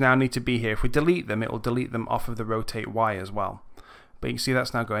keyframes now need to be here. If we delete them, it will delete them off of the rotate Y as well. But you can see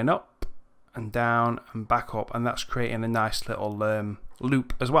that's now going up and down and back up, and that's creating a nice little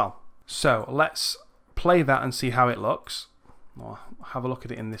loop as well. So let's play that and see how it looks. I'll have a look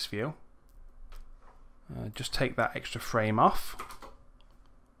at it in this view. Just take that extra frame off.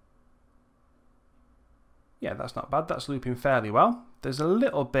 Yeah, that's not bad. That's looping fairly well. There's a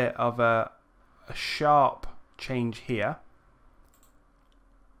little bit of a sharp change here,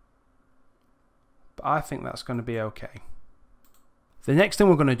 but I think that's going to be okay. The next thing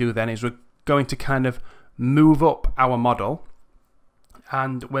we're going to do then is we're going to kind of move up our model,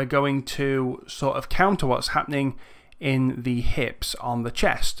 and we're going to sort of counter what's happening in the hips on the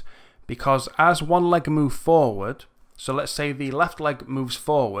chest, because as one leg moves forward, so let's say the left leg moves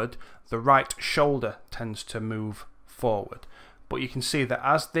forward, the right shoulder tends to move forward. But you can see that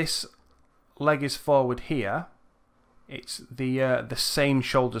as this leg is forward here, it's the same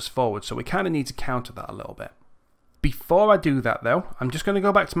shoulders forward, so we kind of need to counter that a little bit. Before I do that though, I'm just going to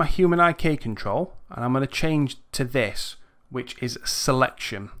go back to my human IK control, and I'm going to change to this, which is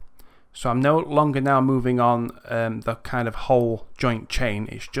selection. So I'm no longer now moving on the kind of whole joint chain,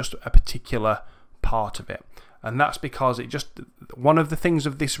 it's just a particular part of it. And that's because one of the things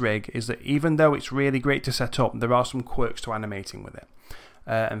of this rig is that even though it's really great to set up, there are some quirks to animating with it.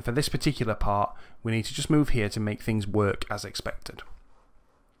 And for this particular part, we need to just move here to make things work as expected.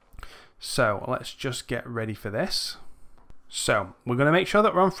 So let's just get ready for this. So we're going to make sure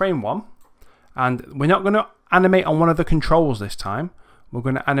that we're on frame 1, and we're not going to animate on one of the controls this time. We're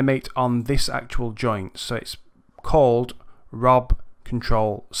going to animate on this actual joint. So it's called Rob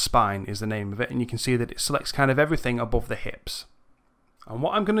Control Spine is the name of it, and you can see that it selects kind of everything above the hips. And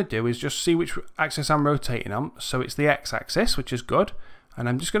what I'm going to do is just see which axis I'm rotating on. So it's the X axis, which is good. And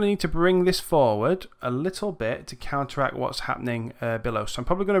I'm just going to need to bring this forward a little bit to counteract what's happening below. So I'm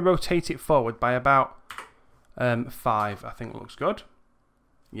probably going to rotate it forward by about 5, I think looks good.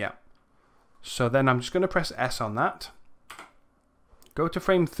 Yeah. So then I'm just going to press S on that. Go to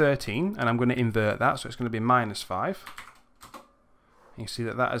frame 13, and I'm going to invert that, so it's going to be -5. You see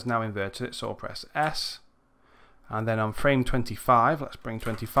that that has now inverted it, so I'll press S. And then on frame 25, let's bring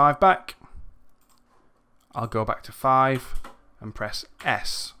 25 back. I'll go back to 5 and press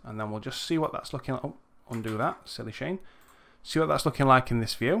S, and then we'll just see what that's looking like. Oh, undo that, silly Shane. See what that's looking like in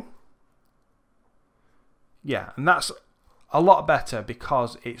this view. Yeah, and that's a lot better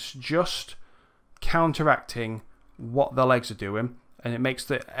because it's just counteracting what the legs are doing, and it makes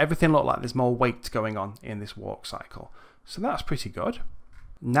everything look like there's more weight going on in this walk cycle. So that's pretty good.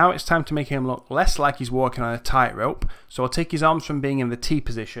 Now it's time to make him look less like he's walking on a tightrope, so I'll take his arms from being in the T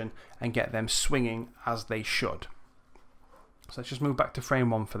position and get them swinging as they should. So let's just move back to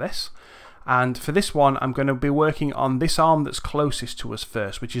frame 1 for this. And for this one, I'm going to be working on this arm that's closest to us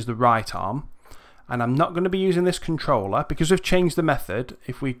first, which is the right arm. And I'm not going to be using this controller because we've changed the method.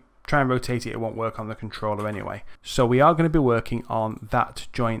 If we try and rotate it, it won't work on the controller anyway. So we are going to be working on that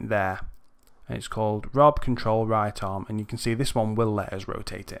joint there. And it's called Rob Control Right Arm. And you can see this one will let us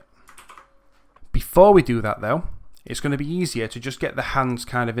rotate it. Before we do that though, it's going to be easier to just get the hands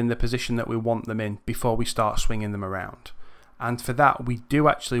kind of in the position that we want them in before we start swinging them around. And for that, we do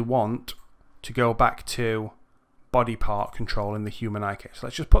actually want to go back to body part control in the human eye case. So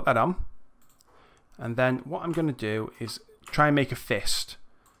let's just put that on. And then what I'm going to do is try and make a fist.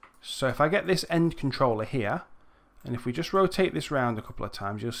 So if I get this end controller here, and if we just rotate this round a couple of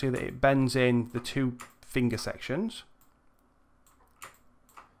times, you'll see that it bends in the two finger sections.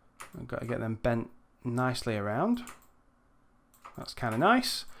 I've got to get them bent nicely around. That's kind of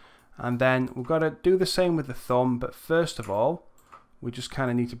nice. And then we've got to do the same with the thumb, but first of all, we just kind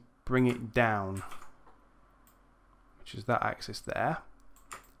of need to bring it down, which is that axis there.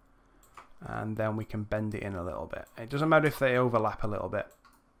 And then we can bend it in a little bit. It doesn't matter if they overlap a little bit.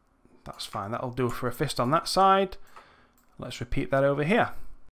 That's fine. That'll do for a fist on that side. Let's repeat that over here.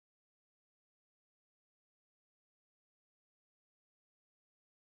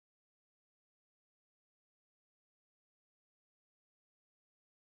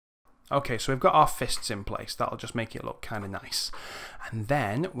 Okay, so we've got our fists in place. That'll just make it look kind of nice. And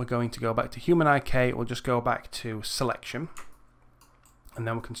then we're going to go back to Human IK. We'll just go back to Selection. And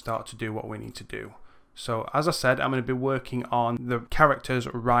then we can start to do what we need to do. So, as I said, I'm going to be working on the character's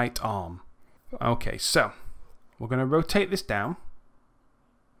right arm. Okay, so we're going to rotate this down.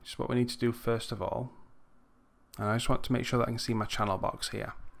 Which is what we need to do first of all. And I just want to make sure that I can see my channel box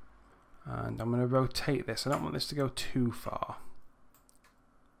here. And I'm going to rotate this. I don't want this to go too far.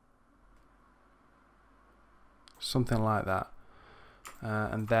 Something like that.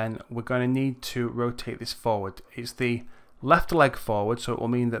 And then we're going to need to rotate this forward. It's the left leg forward, so it will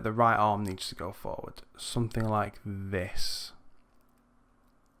mean that the right arm needs to go forward. Something like this.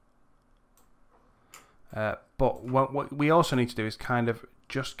 But what we also need to do is kind of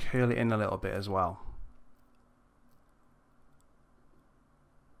just curl it in a little bit as well.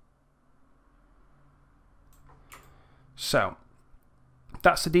 So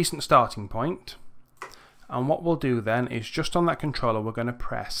that's a decent starting point. And what we'll do then is just on that controller we're going to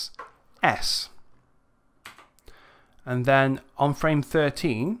press S. And then on frame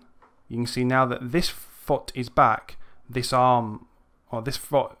 13 you can see now that this foot is back, this arm, or this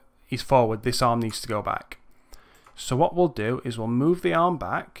foot is forward, this arm needs to go back. So what we'll do is we'll move the arm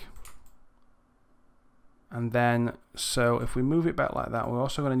back, and then so if we move it back like that, we're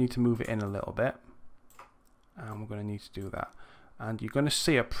also going to need to move it in a little bit, and we're going to need to do that. And you're going to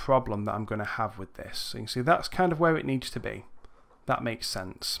see a problem that I'm going to have with this. So you can see that's kind of where it needs to be. That makes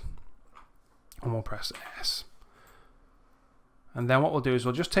sense. And we'll press S. And then what we'll do is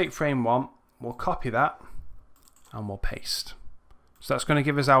we'll just take frame 1, we'll copy that, and we'll paste. So that's going to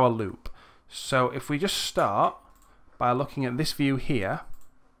give us our loop. So if we just start by looking at this view here,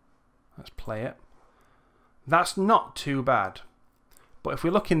 let's play it. That's not too bad. But if we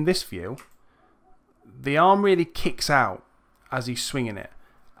look in this view, the arm really kicks out as he's swinging it.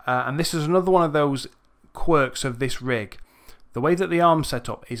 And this is another one of those quirks of this rig. The way that the arm's set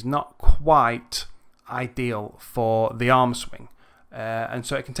up is not quite ideal for the arm swing. And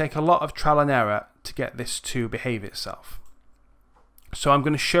so it can take a lot of trial and error to get this to behave itself. So I'm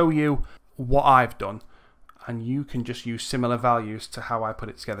going to show you what I've done, and you can just use similar values to how I put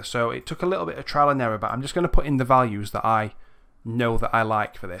it together. So it took a little bit of trial and error, but I'm just going to put in the values that I know that I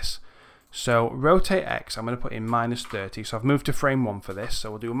like for this. So rotate X, I'm going to put in -30. So I've moved to frame 1 for this. So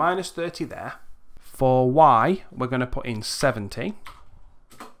we'll do -30 there. For Y, we're going to put in 70.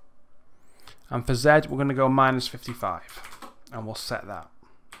 And for Z, we're going to go -55. And we'll set that.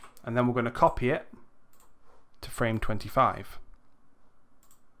 And then we're going to copy it to frame 25.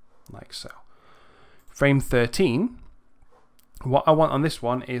 Like so. Frame 13, what I want on this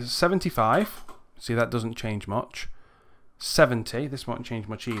one is 75. See, that doesn't change much. 70, this won't change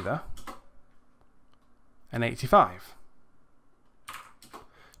much either. And 85.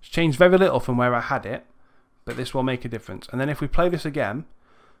 It's changed very little from where I had it, but this will make a difference. And then if we play this again,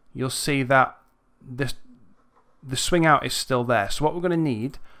 you'll see that the swing out is still there. So what we're going to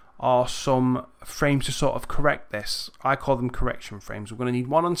need are some frames to sort of correct this. I call them correction frames. We're going to need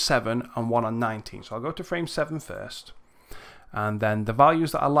one on 7 and one on 19. So I'll go to frame 7 first. And then the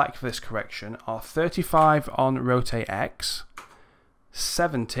values that I like for this correction are 35 on rotate X,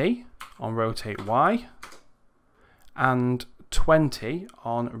 70 on rotate Y, and 20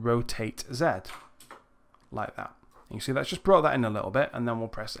 on rotate Z. Like that. You can see that's just brought that in a little bit, and then we'll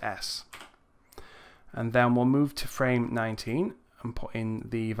press S. And then we'll move to frame 19 and put in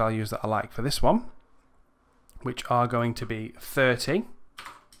the values that I like for this one, which are going to be 30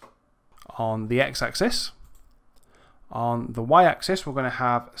 on the X-axis. On the Y-axis, we're going to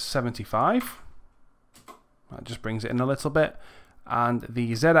have 75. That just brings it in a little bit. And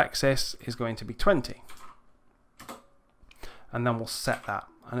the Z-axis is going to be 20. And then we'll set that.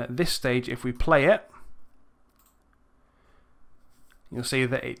 And at this stage, if we play it, you'll see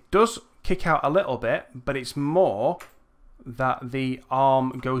that it does kick out a little bit, but it's more that the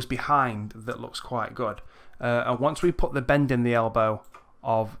arm goes behind that looks quite good. And once we put the bend in the elbow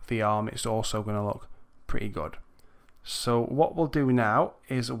of the arm, it's also going to look pretty good. So what we'll do now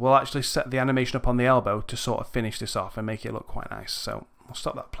is we'll actually set the animation up on the elbow to sort of finish this off and make it look quite nice. So we'll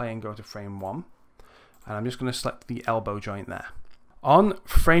stop that play and go to frame 1. And I'm just going to select the elbow joint there. On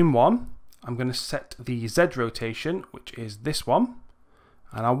frame 1, I'm going to set the Z rotation, which is this one.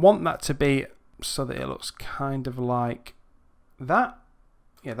 And I want that to be so that it looks kind of like that.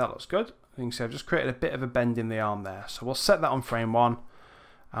 Yeah, that looks good. You can see I've just created a bit of a bend in the arm there. So we'll set that on frame 1,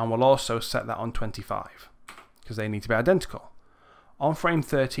 and we'll also set that on 25 because they need to be identical. On frame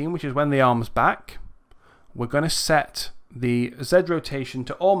 13, which is when the arm's back, we're going to set the Z rotation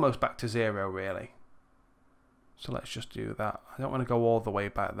to almost back to 0 really. So let's just do that. I don't want to go all the way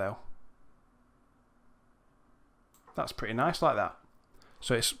back though. That's pretty nice like that.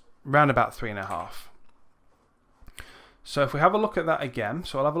 So it's round about 3.5. So if we have a look at that again,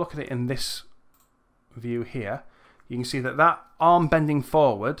 so I'll have a look at it in this view here, you can see that that arm bending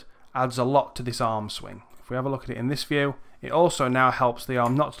forward adds a lot to this arm swing. If we have a look at it in this view, it also now helps the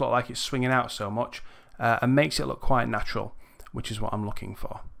arm not to look like it's swinging out so much and makes it look quite natural, which is what I'm looking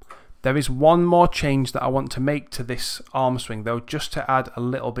for. There is one more change that I want to make to this arm swing though, just to add a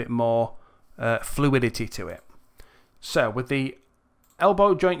little bit more fluidity to it. So with the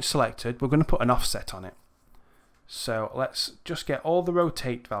elbow joint selected, we're going to put an offset on it. So let's just get all the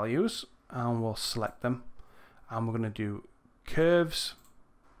rotate values and we'll select them. And we're going to do curves,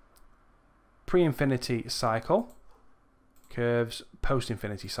 pre-infinity cycle, curves,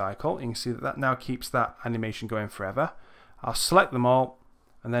 post-infinity cycle. You can see that that now keeps that animation going forever. I'll select them all,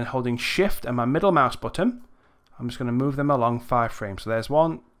 and then holding shift and my middle mouse button, I'm just going to move them along 5 frames. So there's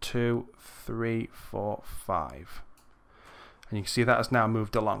 1, 2, 3, 4, 5. And you can see that has now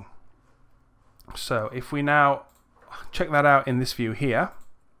moved along. So if we now check that out in this view here,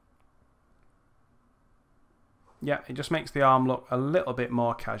 yeah, it just makes the arm look a little bit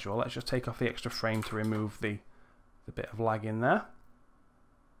more casual. Let's just take off the extra frame to remove the bit of lag in there.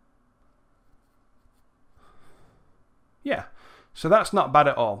 Yeah, so that's not bad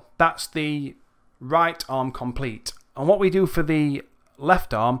at all. That's the right arm complete. And what we do for the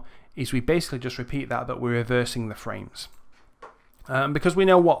left arm is we basically just repeat that, but we're reversing the frames. Because we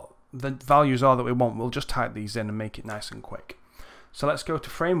know what the values are that we want, we'll just type these in and make it nice and quick. So let's go to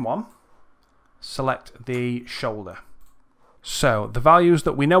frame 1, select the shoulder. So the values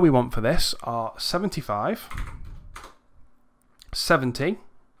that we know we want for this are 75, 70,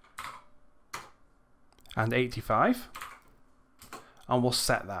 and 85. And we'll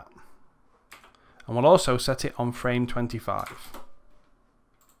set that. And we'll also set it on frame 25.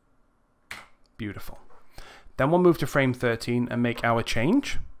 Beautiful. Then we'll move to frame 13 and make our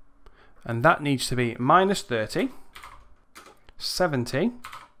change. And that needs to be -30, 70,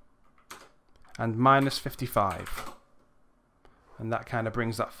 and -55. And that kind of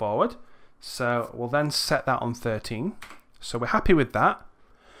brings that forward. So we'll then set that on 13. So we're happy with that.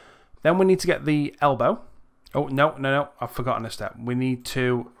 Then we need to get the elbow. Oh, no, I've forgotten a step. We need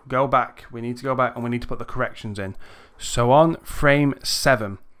to go back. We need to go back and we need to put the corrections in. So on frame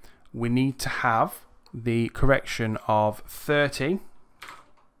 7, we need to have the correction of 30,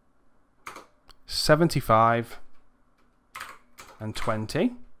 75, and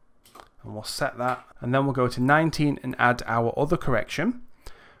 20. And we'll set that. And then we'll go to 19 and add our other correction,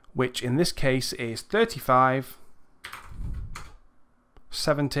 which in this case is 35,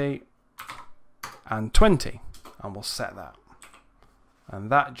 70, and 20, and we'll set that. And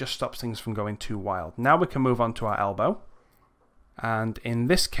that just stops things from going too wild. Now we can move on to our elbow. And in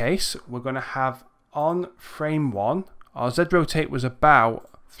this case, we're going to have on frame 1, our Z rotate was about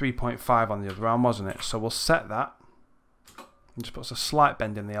 3.5 on the other arm, wasn't it? So we'll set that. It just puts a slight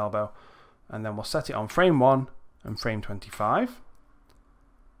bend in the elbow. And then we'll set it on frame 1 and frame 25.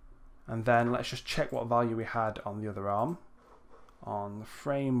 And then let's just check what value we had on the other arm. On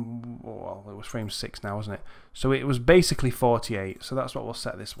frame, well, it was frame 6 now, wasn't it? So it was basically 48. So that's what we'll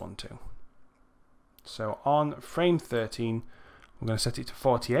set this one to. So on frame 13, we're going to set it to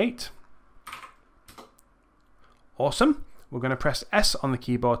 48. Awesome. We're going to press S on the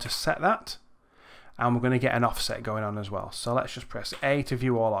keyboard to set that. And we're going to get an offset going on as well. So let's just press A to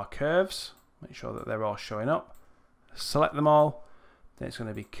view all our curves. Make sure that they're all showing up. Select them all. Then it's going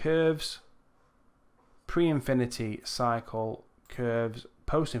to be curves, pre-infinity cycle, curves,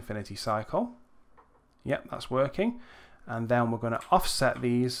 post-infinity cycle. Yep, that's working. And then we're going to offset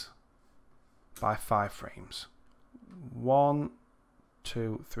these by 5 frames. 1,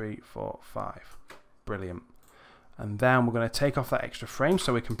 2, 3, 4, 5. Brilliant. And then we're going to take off that extra frame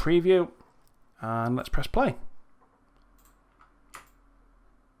so we can preview. And let's press play.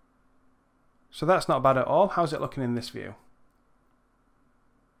 So that's not bad at all. How's it looking in this view?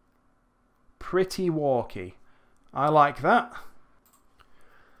 Pretty walky. I like that.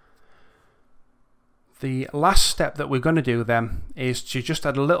 The last step that we're going to do then is to just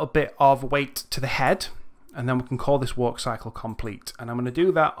add a little bit of weight to the head, and then we can call this walk cycle complete. And I'm going to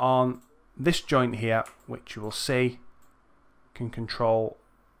do that on this joint here, which you will see can control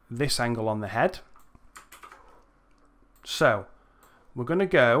this angle on the head. So we're going to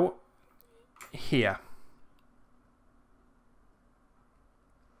go here.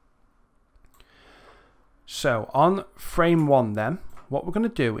 So on frame 1 then, what we're going to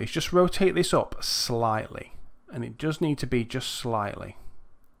do is just rotate this up slightly, and it does need to be just slightly,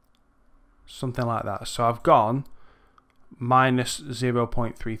 something like that. So I've gone minus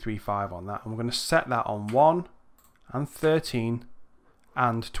 0.335 on that, and we're going to set that on 1 and 13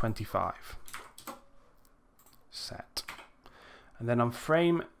 and 25. Set. And then on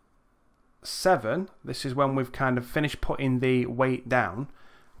frame 7, this is when we've kind of finished putting the weight down.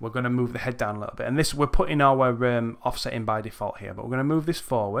 We're going to move the head down a little bit, and this we're putting our offset in by default here, but we're going to move this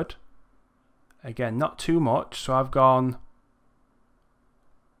forward again, not too much. So I've gone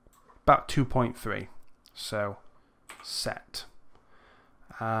about 2.3, so set.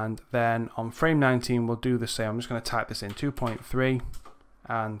 And then on frame 19 we'll do the same. I'm just going to type this in, 2.3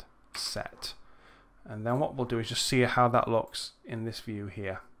 and set. And then what we'll do is just see how that looks in this view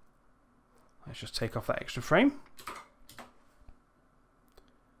here. Let's just take off that extra frame.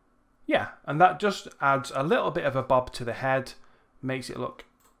 Yeah, and that just adds a little bit of a bob to the head, makes it look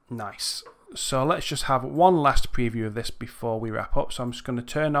nice. So let's just have one last preview of this before we wrap up. So I'm just going to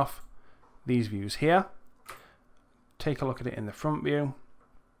turn off these views here. Take a look at it in the front view.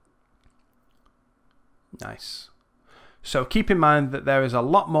 Nice. So keep in mind that there is a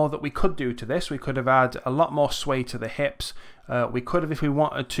lot more that we could do to this. We could have added a lot more sway to the hips. We could have, if we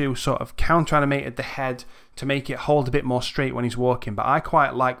wanted to, sort of counter animated the head to make it hold a bit more straight when he's walking, but I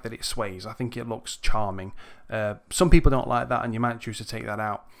quite like that it sways. I think it looks charming. Some people don't like that, and you might choose to take that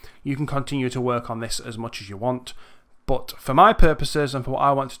out. You can continue to work on this as much as you want, but for my purposes and for what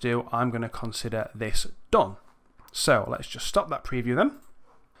I want to do, I'm going to consider this done. So let's just stop that preview then,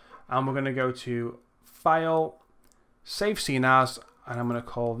 and we're going to go to File, Save Scene As, and I'm going to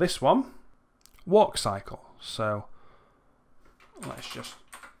call this one Walk Cycle. So let's just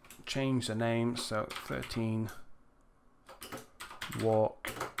change the name, so 13 Walk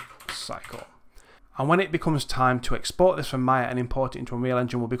Cycle. And when it becomes time to export this from Maya and import it into Unreal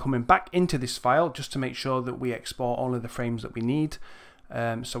Engine, we'll be coming back into this file just to make sure that we export only the frames that we need.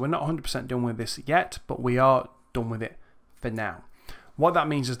 So we're not 100% done with this yet, but we are done with it for now. What that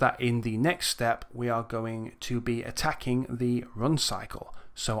means is that in the next step, we are going to be attacking the run cycle.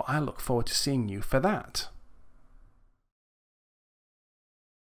 So I look forward to seeing you for that.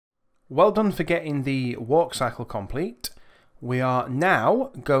 Well done for getting the walk cycle complete. We are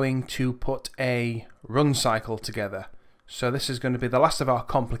now going to put a run cycle together. So this is going to be the last of our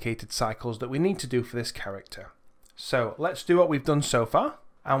complicated cycles that we need to do for this character. So let's do what we've done so far.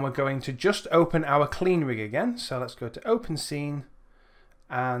 And we're going to just open our clean rig again. So let's go to open scene.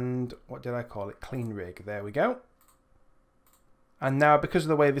 And what did I call it? Clean rig. There we go. And now, because of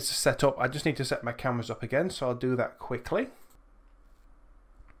the way this is set up, I just need to set my cameras up again. So I'll do that quickly.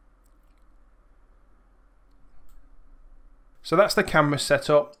 So that's the camera set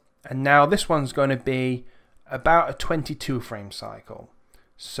up. And now this one's going to be about a 22 frame cycle.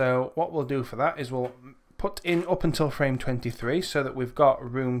 So what we'll do for that is we'll put in up until frame 23 so that we've got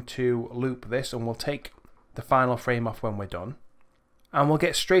room to loop this, and we'll take the final frame off when we're done. And we'll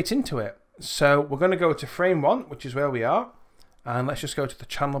get straight into it. So we're going to go to frame 1, which is where we are. And let's just go to the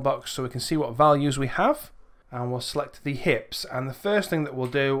channel box so we can see what values we have. And we'll select the hips. And the first thing that we'll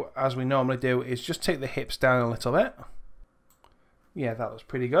do, as we normally do, is just take the hips down a little bit. Yeah, that looks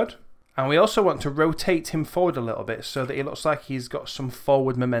pretty good. And we also want to rotate him forward a little bit so that it looks like he's got some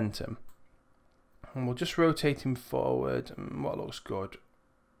forward momentum. And we'll just rotate him forward. And what looks good?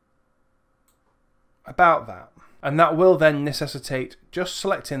 About that. And that will then necessitate just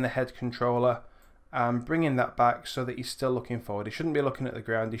selecting the head controller and bringing that back so that he's still looking forward. He shouldn't be looking at the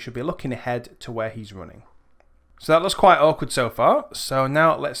ground. He should be looking ahead to where he's running. So that looks quite awkward so far. So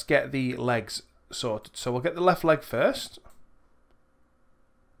now let's get the legs sorted. So we'll get the left leg first.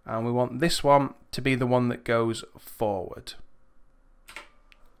 And we want this one to be the one that goes forward.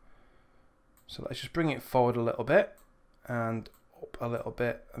 So let's just bring it forward a little bit and up a little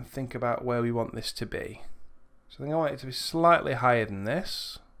bit and think about where we want this to be. So I think I want it to be slightly higher than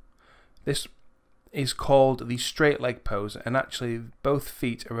this. This is called the straight leg pose, and actually both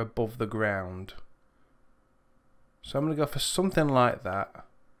feet are above the ground. So I'm going to go for something like that,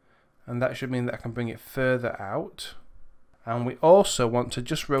 and that should mean that I can bring it further out. And we also want to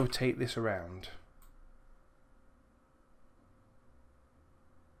just rotate this around.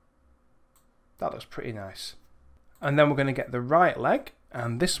 That looks pretty nice. And then we're going to get the right leg,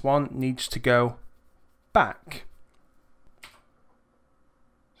 and this one needs to go back.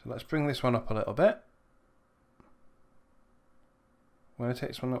 So let's bring this one up a little bit. I'm going to take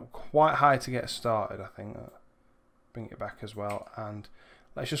this one up quite high to get started, I think. Bring it back as well, and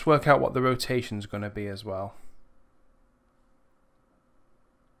let's just work out what the rotation is going to be as well.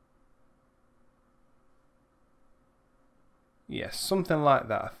 Yes, something like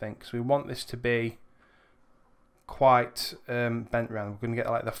that, I think. So we want this to be quite bent round. We're going to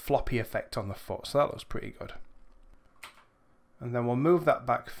get like the floppy effect on the foot, so that looks pretty good. And then we'll move that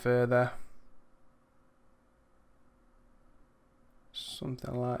back further.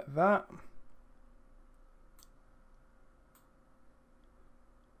 Something like that.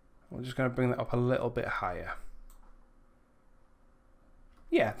 We're just going to bring that up a little bit higher.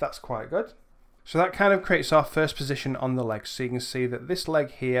 Yeah, that's quite good. So that kind of creates our first position on the leg. So you can see that this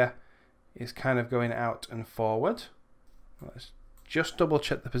leg here is kind of going out and forward. Let's just double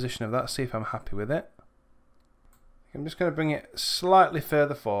check the position of that, see if I'm happy with it. I'm just going to bring it slightly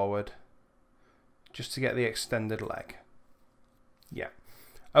further forward just to get the extended leg. Yeah.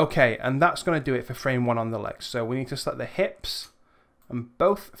 Okay, and that's going to do it for frame 1 on the legs. So we need to select the hips and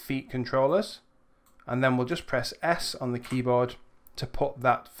both feet controllers, and then we'll just press S on the keyboard to put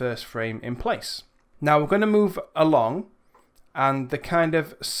that first frame in place. Now we're going to move along, and the kind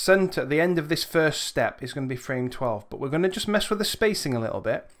of center, the end of this first step is going to be frame 12, but we're going to just mess with the spacing a little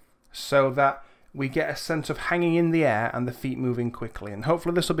bit so that we get a sense of hanging in the air and the feet moving quickly, and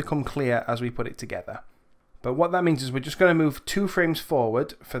hopefully this will become clear as we put it together. But what that means is we're just going to move 2 frames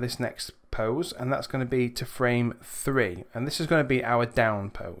forward for this next pose, and that's going to be to frame 3, and this is going to be our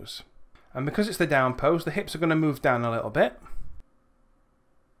down pose. And because it's the down pose, the hips are going to move down a little bit.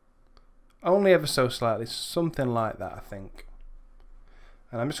 Only ever so slightly, something like that, I think.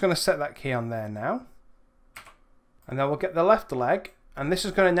 And I'm just going to set that key on there now. And then we'll get the left leg, and this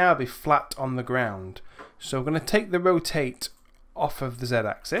is going to now be flat on the ground. So we're going to take the rotate off of the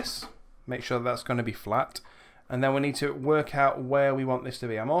Z-axis, make sure that's going to be flat, and then we need to work out where we want this to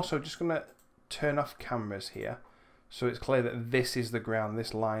be. I'm also just going to turn off cameras here, so it's clear that this is the ground,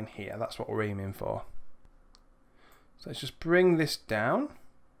 this line here, that's what we're aiming for. So let's just bring this down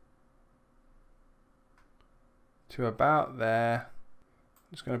to about there.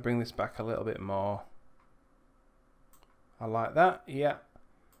 I'm just going to bring this back a little bit more. I like that, yeah.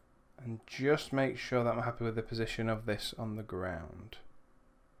 And just make sure that I'm happy with the position of this on the ground.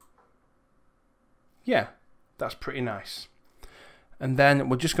 Yeah, that's pretty nice. And then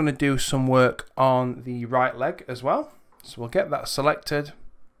we're just going to do some work on the right leg as well. So we'll get that selected.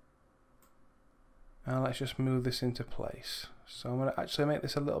 And let's just move this into place. So I'm going to actually make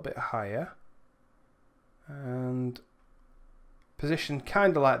this a little bit higher. And position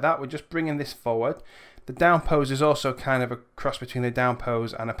kind of like that. We're just bringing this forward. The down pose is also kind of a cross between a down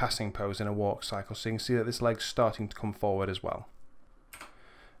pose and a passing pose in a walk cycle. So you can see that this leg's starting to come forward as well.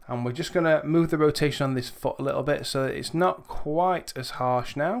 And we're just going to move the rotation on this foot a little bit so that it's not quite as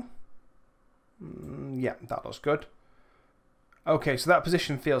harsh now. Yeah, that looks good. Okay, so that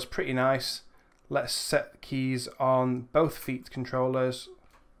position feels pretty nice. Let's set the keys on both feet controllers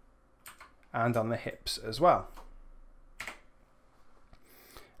and on the hips as well.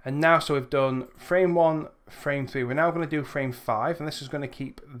 And now, so we've done frame 1, frame 3. We're now going to do frame 5, and this is going to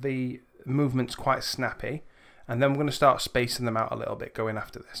keep the movements quite snappy. And then we're going to start spacing them out a little bit going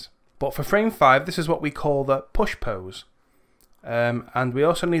after this. But for frame 5, this is what we call the push pose. And we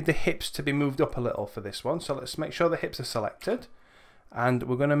also need the hips to be moved up a little for this one. So let's make sure the hips are selected. And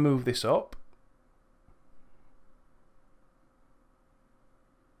we're going to move this up.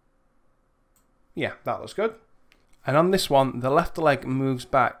 Yeah, that looks good. And on this one, the left leg moves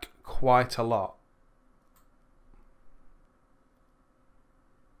back quite a lot.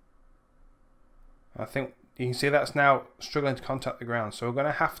 I think you can see that's now struggling to contact the ground. So we're going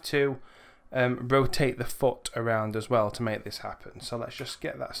to have to rotate the foot around as well to make this happen. So let's just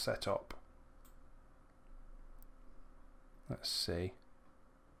get that set up. Let's see.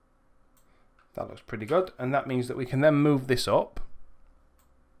 That looks pretty good. And that means that we can then move this up.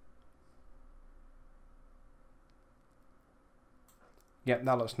 Yep,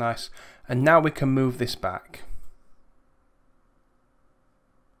 that looks nice. And now we can move this back.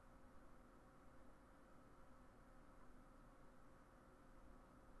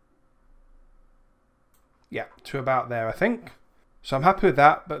 Yeah, to about there, I think. So I'm happy with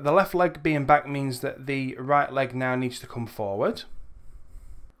that, but the left leg being back means that the right leg now needs to come forward.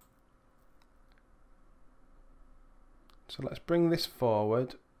 So let's bring this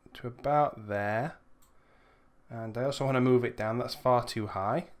forward to about there. And I also want to move it down, that's far too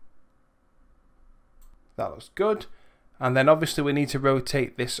high. That looks good. And then obviously we need to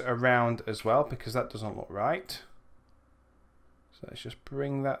rotate this around as well because that doesn't look right. So let's just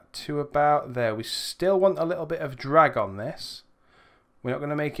bring that to about there. We still want a little bit of drag on this. We're not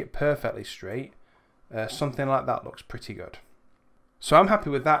going to make it perfectly straight. Something like that looks pretty good. So I'm happy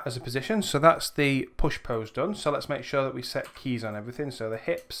with that as a position. So that's the push pose done. So let's make sure that we set keys on everything. So the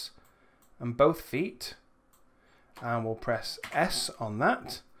hips and both feet. And we'll press S on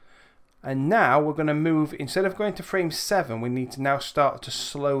that. And now we're going to move, instead of going to frame 7, we need to now start to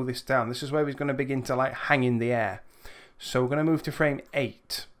slow this down. This is where we're going to begin to like hang in the air. So we're going to move to frame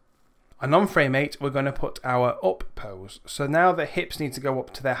 8. And on frame 8, we're going to put our up pose. So now the hips need to go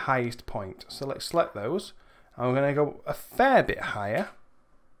up to their highest point. So let's select those. And we're going to go a fair bit higher.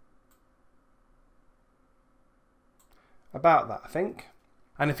 About that, I think.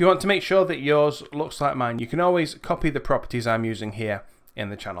 And if you want to make sure that yours looks like mine, you can always copy the properties I'm using here in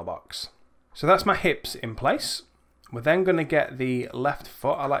the channel box. So that's my hips in place. We're then going to get the left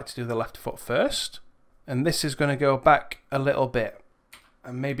foot. I like to do the left foot first. And this is going to go back a little bit.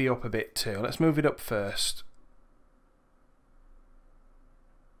 And maybe up a bit too. Let's move it up first.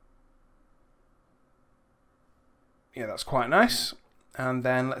 Yeah, that's quite nice. And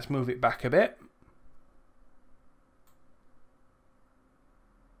then let's move it back a bit.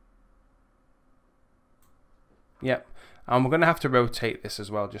 Yep. And we're going to have to rotate this as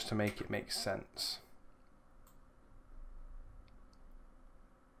well just to make it make sense.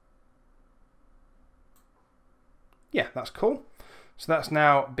 Yeah, that's cool. So that's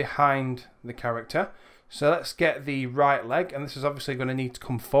now behind the character. So let's get the right leg, and this is obviously going to need to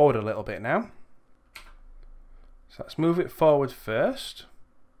come forward a little bit now. So let's move it forward first,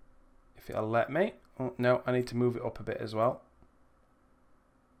 if it'll let me. Oh, no, I need to move it up a bit as well.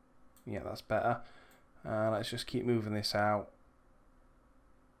 Yeah, that's better. Let's just keep moving this out.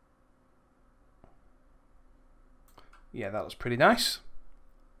 Yeah, that looks pretty nice.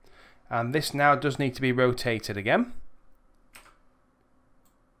 And this now does need to be rotated again.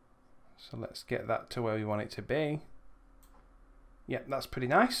 So let's get that to where we want it to be. Yeah, that's pretty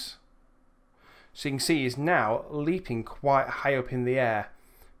nice. So you can see he's now leaping quite high up in the air.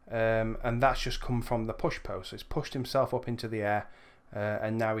 And that's just come from the push pose. So he's pushed himself up into the air.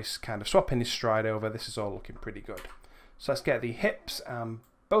 And now he's kind of swapping his stride over. This is all looking pretty good. So let's get the hips and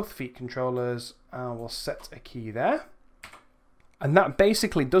both feet controllers, and we'll set a key there. And that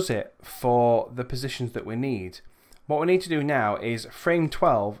basically does it for the positions that we need. What we need to do now is frame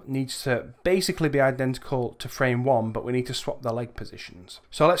 12 needs to basically be identical to frame 1, but we need to swap the leg positions.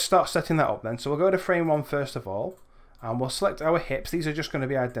 So let's start setting that up then. So we'll go to frame 1 first of all, and we'll select our hips. These are just going to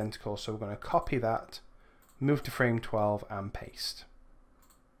be identical, so we're going to copy that, move to frame 12 and paste.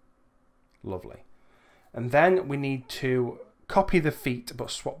 Lovely. And then we need to copy the feet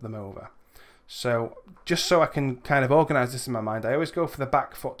but swap them over. So just so I can kind of organize this in my mind, I always go for the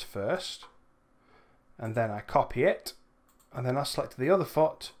back foot first, and then I copy it, and then I select the other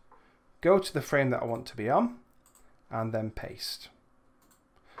foot, go to the frame that I want to be on, and then paste.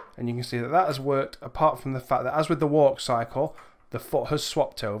 And you can see that that has worked, apart from the fact that as with the walk cycle, the foot has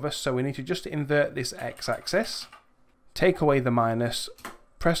swapped over. So we need to just invert this x-axis, take away the minus,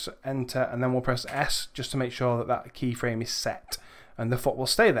 press enter, and then we'll press S just to make sure that that keyframe is set and the foot will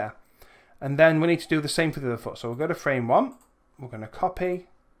stay there. And then we need to do the same for the other foot. So we'll go to frame 1, we're going to copy.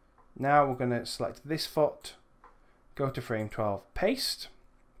 Now we're going to select this foot, go to frame 12, paste,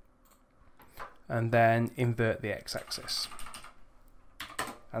 and then invert the x-axis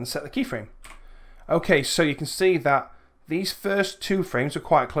and set the keyframe. Okay, so you can see that these first two frames are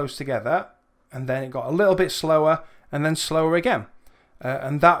quite close together, and then it got a little bit slower and then slower again.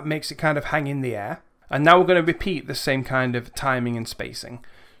 And that makes it kind of hang in the air. And now we're going to repeat the same kind of timing and spacing.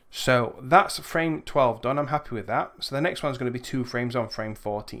 So that's frame 12 done. I'm happy with that. So the next one's going to be 2 frames on frame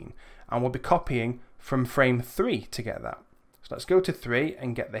 14. And we'll be copying from frame 3 to get that. So let's go to 3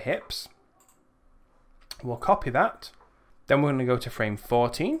 and get the hips. We'll copy that. Then we're going to go to frame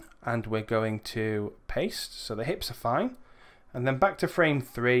 14 and we're going to paste. So the hips are fine. And then back to frame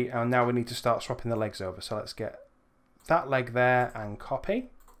 3, and now we need to start swapping the legs over. So let's get that leg there and copy.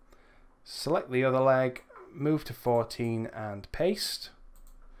 Select the other leg, move to 14 and paste.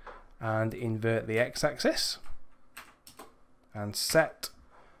 And invert the x-axis. And set.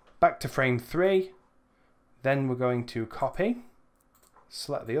 Back to frame 3. Then we're going to copy.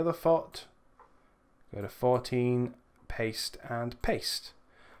 Select the other foot. Go to 14, paste and paste.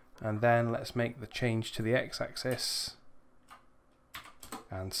 And then let's make the change to the x-axis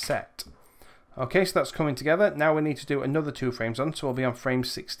and set. Okay, so that's coming together. Now we need to do another 2 frames on, so we'll be on frame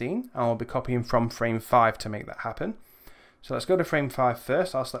 16 and we'll be copying from frame 5 to make that happen. So let's go to frame 5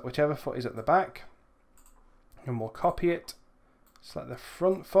 first. I'll select whichever foot is at the back and we'll copy it. Select the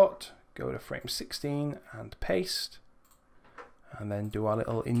front foot, go to frame 16 and paste, and then do our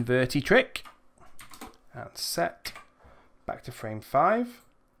little inverty trick and set. Back to frame 5,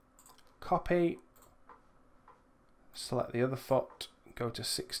 copy, select the other foot, go to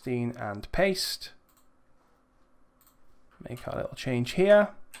 16 and paste, make our little change here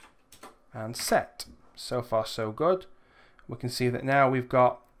and set. So far so good. We can see that now we've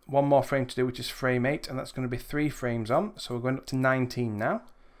got one more frame to do, which is frame 8, and that's going to be 3 frames on, so we're going up to 19 now.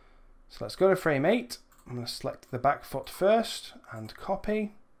 So let's go to frame 8. I'm going to select the back foot first and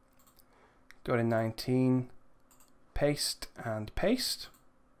copy, go to 19, paste and paste,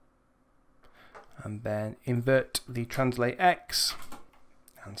 and then invert the translate X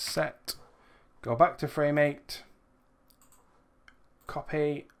and set. Go back to frame 8,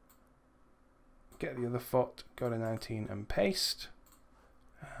 copy, get the other foot, go to 19 and paste,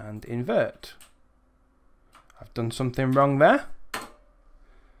 and invert. I've done something wrong there.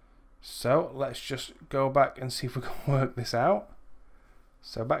 So let's just go back and see if we can work this out.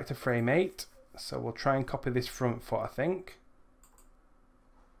 So back to frame 8. So we'll try and copy this front foot, I think.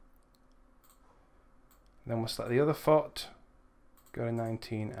 Then we'll select the other foot, go to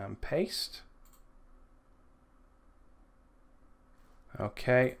 19 and paste.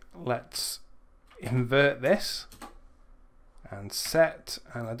 Okay, let's invert this and set,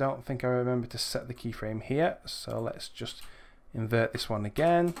 and I don't think I remember to set the keyframe here, so let's just invert this one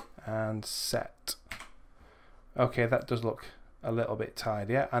again and set. Okay, that does look a little bit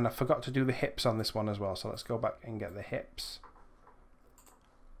tidier, and I forgot to do the hips on this one as well, so let's go back and get the hips.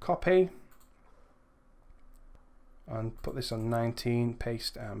 Copy and put this on 19,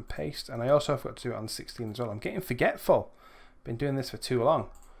 paste and paste, and I also forgot to do it on 16 as well. I'm getting forgetful, been doing this for too long.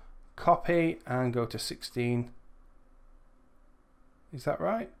 Copy and go to 16. Is that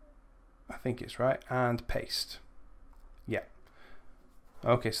right? I think it's right. And paste. Yeah.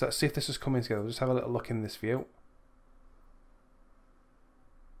 Okay, so let's see if this is coming together. We'll just have a little look in this view.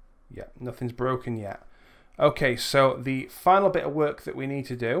 Yeah, nothing's broken yet. Okay, so the final bit of work that we need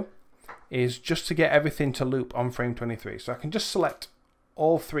to do is just to get everything to loop on frame 23. So I can just select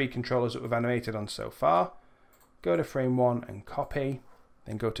all 3 controllers that we've animated on so far. Go to frame 1 and copy.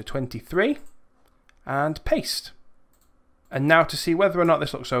 Then go to 23 and paste. And now to see whether or not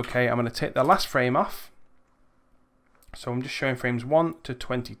this looks okay, I'm going to take the last frame off. So I'm just showing frames 1 to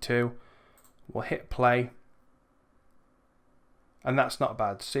 22. We'll hit play. And that's not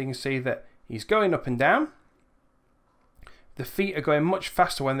bad. So you can see that he's going up and down. The feet are going much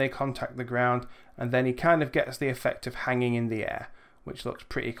faster when they contact the ground, and then he kind of gets the effect of hanging in the air, which looks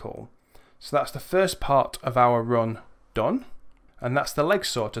pretty cool. So that's the first part of our run done. And that's the leg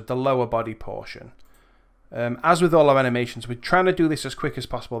sorted, the lower body portion. As with all our animations, we're trying to do this as quick as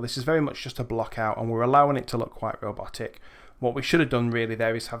possible. This is very much just a block out, and we're allowing it to look quite robotic. What we should have done really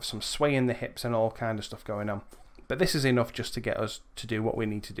there is have some sway in the hips and all kind of stuff going on. But this is enough just to get us to do what we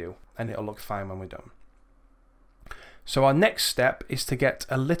need to do, and it'll look fine when we're done. So our next step is to get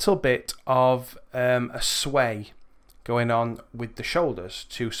a little bit of a sway going on with the shoulders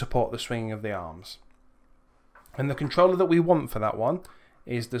to support the swinging of the arms. And the controller that we want for that one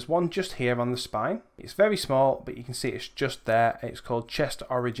is there's one just here on the spine. It's very small, but you can see it's just there. It's called Chest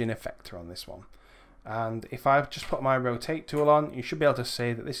Origin Effector on this one. And if I just put my rotate tool on, you should be able to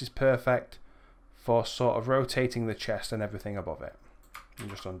see that this is perfect for sort of rotating the chest and everything above it. You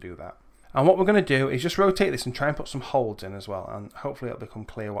just undo that. And what we're going to do is just rotate this and try and put some holds in as well, and hopefully it'll become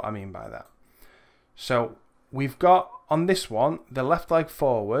clear what I mean by that. So we've got on this one the left leg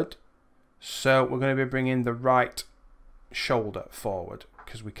forward, so we're going to be bringing the right shoulder forward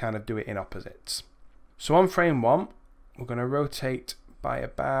because we kind of do it in opposites. So on frame 1 we're going to rotate by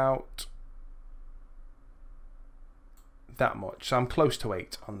about that much, so I'm close to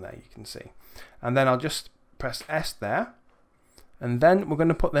 8 on there, you can see, and then I'll just press S there. And then we're going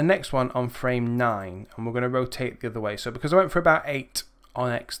to put the next one on frame 9, and we're going to rotate the other way. So because I went for about 8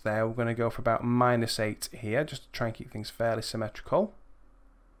 on X there, we're going to go for about -8 here, just to try and keep things fairly symmetrical.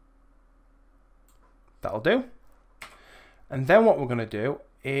 That'll do. And then what we're going to do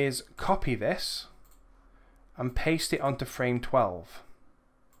is copy this and paste it onto frame 12.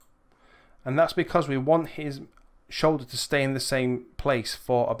 And that's because we want his shoulder to stay in the same place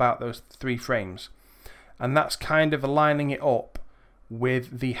for about those 3 frames. And that's kind of lining it up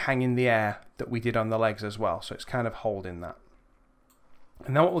with the hang in the air that we did on the legs as well. So it's kind of holding that.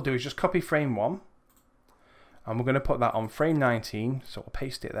 And then what we'll do is just copy frame 1. And we're going to put that on frame 19. So we'll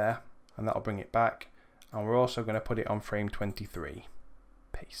paste it there. And that'll bring it back. And we're also going to put it on frame 23.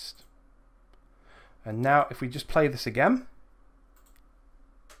 Paste. And now if we just play this again,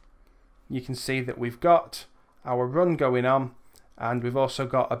 you can see that we've got our run going on, and we've also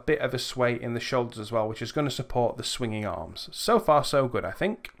got a bit of a sway in the shoulders as well, which is going to support the swinging arms. So far so good, I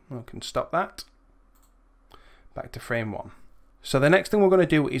think. We can stop that. Back to frame 1. So the next thing we're going to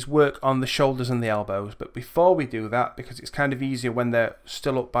do is work on the shoulders and the elbows, but before we do that, because it's kind of easier when they're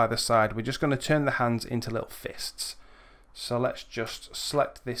still up by the side, we're just going to turn the hands into little fists. So let's just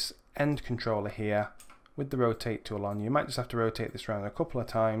select this end controller here with the rotate tool on. You might just have to rotate this around a couple of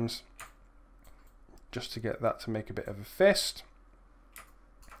times just to get that to make a bit of a fist.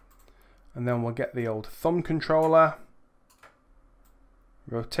 And then we'll get the old thumb controller,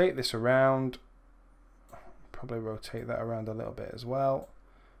 rotate this around, probably rotate that around a little bit as well,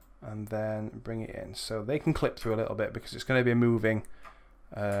 and then bring it in. So they can clip through a little bit because it's going to be moving,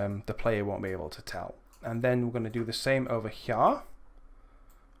 the player won't be able to tell. And then we're going to do the same over here.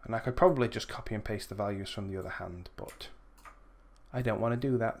 And I could probably just copy and paste the values from the other hand, but I don't want to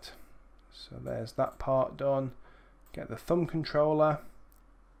do that. So there's that part done. Get the thumb controller.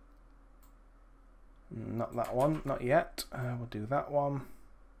 Not that one, not yet. We'll do that one.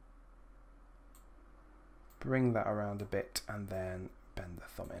 Bring that around a bit and then bend the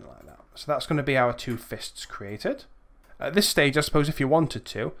thumb in like that. So that's going to be our 2 fists created. At this stage, I suppose if you wanted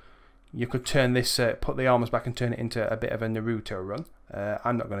to, you could turn this, put the arms back and turn it into a bit of a Naruto run.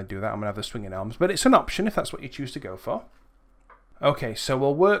 I'm not going to do that. I'm going to have the swinging arms, but it's an option if that's what you choose to go for. Okay, so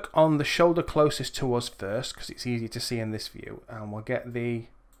we'll work on the shoulder closest to us first because it's easy to see in this view, and we'll get the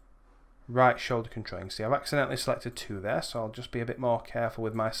right shoulder control. You can see I've accidentally selected 2 there, so I'll just be a bit more careful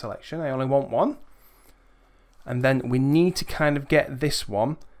with my selection. I only want 1. And then we need to kind of get this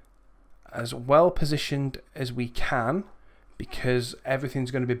one as well positioned as we can because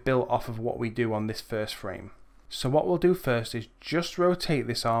everything's going to be built off of what we do on this first frame. So what we'll do first is just rotate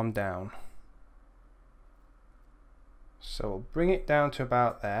this arm down. So we'll bring it down to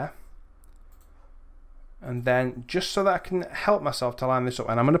about there. And then just so that I can help myself to line this up,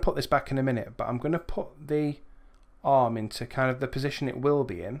 and I'm going to put this back in a minute, but I'm going to put the arm into kind of the position it will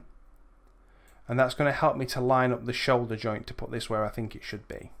be in. And that's going to help me to line up the shoulder joint to put this where I think it should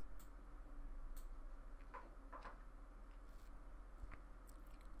be.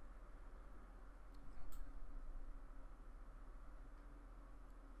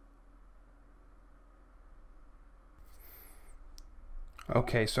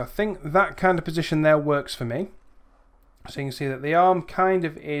 Okay, so I think that kind of position there works for me. So you can see that the arm kind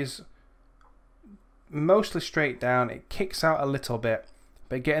of is mostly straight down. It kicks out a little bit,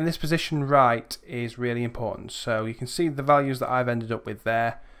 but getting this position right is really important. So you can see the values that I've ended up with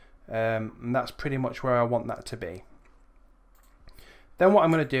there, and that's pretty much where I want that to be. Then what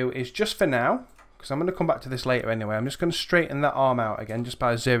I'm going to do is, just for now, because I'm going to come back to this later anyway, I'm just going to straighten that arm out again just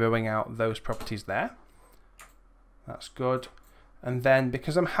by zeroing out those properties there. That's good. And then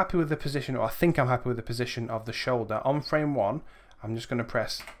because I'm happy with the position, or I think I'm happy with the position of the shoulder, on frame 1, I'm just going to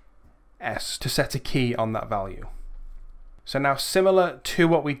press S to set a key on that value. So now, similar to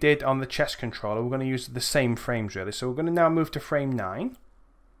what we did on the chest controller, we're going to use the same frames really. So we're going to now move to frame 9.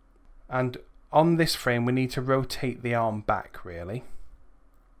 And on this frame, we need to rotate the arm back really.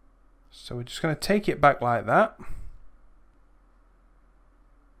 So we're just going to take it back like that.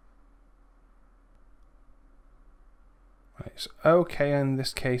 It's okay in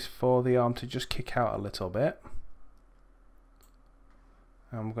this case for the arm to just kick out a little bit.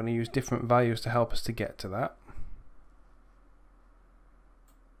 And we're going to use different values to help us to get to that.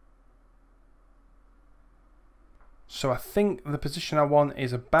 So I think the position I want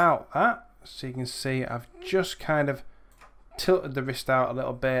is about that. So you can see I've just kind of tilted the wrist out a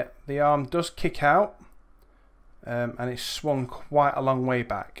little bit. The arm does kick out, and it's swung quite a long way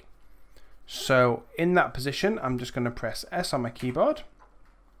back. So in that position, I'm just going to press S on my keyboard.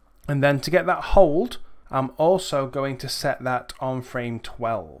 And then to get that hold, I'm also going to set that on frame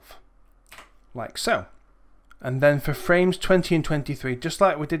 12, like so. And then for frames 20 and 23, just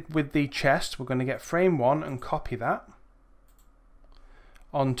like we did with the chest, we're going to get frame 1 and copy that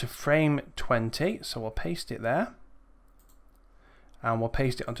onto frame 20. So we'll paste it there. And we'll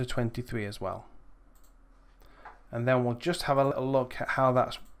paste it onto 23 as well. And then we'll just have a little look at how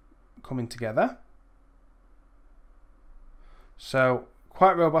that's coming together. So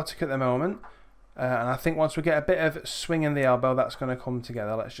quite robotic at the moment, and I think once we get a bit of swing in the elbow, that's going to come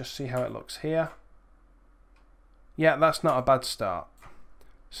together. Let's just see how it looks here. Yeah, that's not a bad start.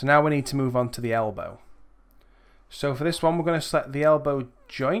 So now we need to move on to the elbow. So for this one, we're going to select the elbow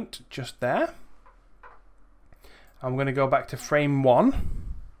joint just there. I'm going to go back to frame 1.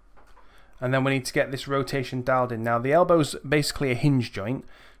 And then we need to get this rotation dialed in. Now the elbow's basically a hinge joint,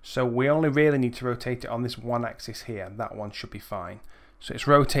 so we only really need to rotate it on this one axis here. That one should be fine. So it's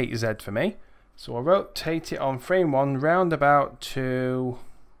rotate Z for me. So I'll rotate it on frame 1 round about to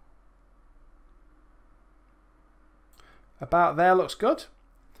about there. Looks good.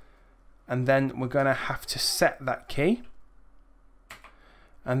 And then we're going to have to set that key.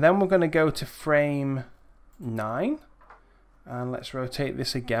 And then we're going to go to frame 9. And let's rotate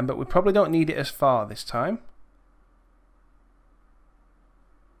this again, but we probably don't need it as far this time.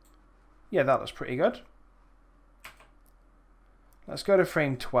 Yeah, that looks pretty good. Let's go to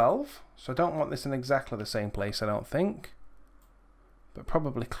frame 12. So I don't want this in exactly the same place, I don't think. But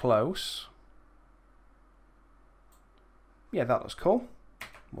probably close. Yeah, that looks cool.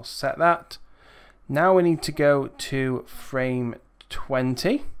 We'll set that. Now we need to go to frame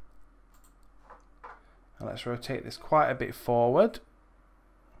 20. And let's rotate this quite a bit forward.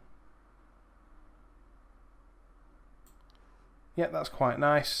 Yep, that's quite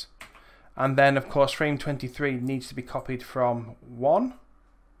nice. And then, of course, frame 23 needs to be copied from 1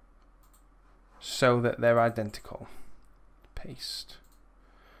 so that they're identical. Paste.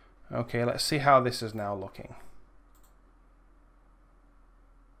 Okay, let's see how this is now looking.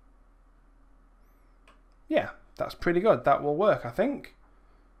 Yeah, that's pretty good. That will work, I think.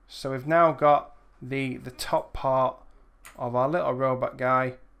 So we've now got the top part of our little robot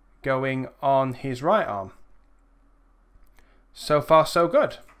guy going on his right arm. So far, so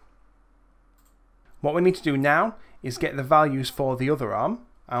good. What we need to do now is get the values for the other arm,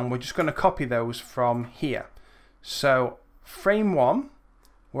 and we're just going to copy those from here. So frame 1,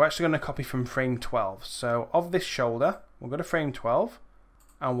 we're actually going to copy from frame 12. So of this shoulder, we'll go to frame 12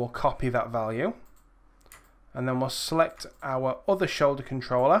 and we'll copy that value. And then we'll select our other shoulder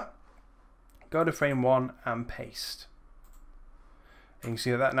controller, go to frame 1 and paste. And you can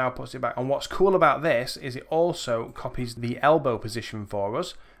see that now puts it back. And what's cool about this is it also copies the elbow position for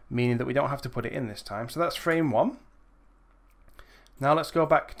us, meaning that we don't have to put it in this time. So that's frame 1. Now let's go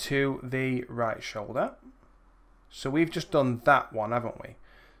back to the right shoulder. So we've just done that one, haven't we?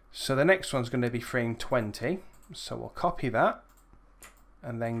 So the next one's going to be frame 20. So we'll copy that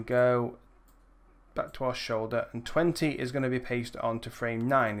and then go back to our shoulder, and 20 is going to be pasted onto frame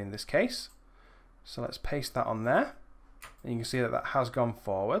 9 in this case. So let's paste that on there, and you can see that that has gone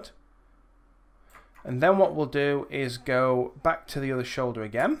forward. And then what we'll do is go back to the other shoulder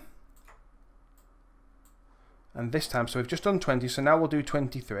again, and this time, so we've just done 20, so now we'll do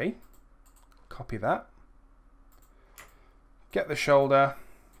 23. Copy that, get the shoulder.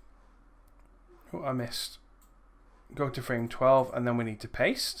 Oh, I missed. Go to frame 12, and then we need to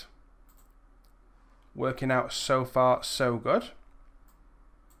paste. Working out so far, so good.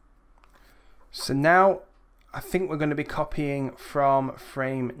 So now I think we're going to be copying from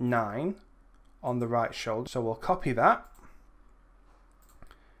frame 9 on the right shoulder. So we'll copy that.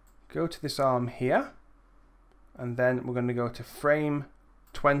 Go to this arm here. And then we're going to go to frame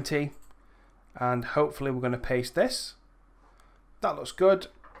 20. And hopefully we're going to paste this. That looks good.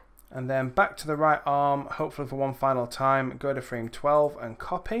 And then back to the right arm, hopefully for one final time. Go to frame 12 and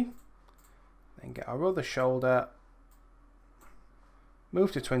copy. Then get our other shoulder,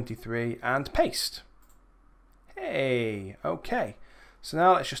 move to 23 and paste. Hey, okay. So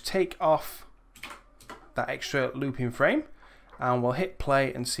now let's just take off that extra looping frame and we'll hit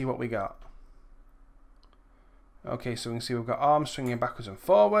play and see what we got. Okay, so we can see we've got arms swinging backwards and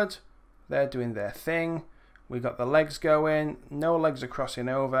forward. They're doing their thing. We've got the legs going. No legs are crossing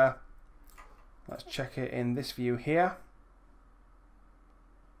over. Let's check it in this view here.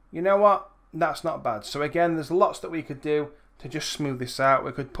 You know what? That's not bad. So again, there's lots that we could do to just smooth this out.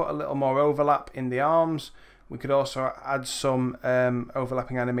 We could put a little more overlap in the arms. We could also add some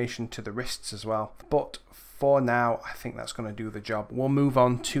overlapping animation to the wrists as well. But for now, I think that's going to do the job. We'll move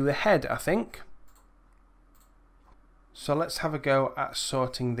on to the head, I think. So let's have a go at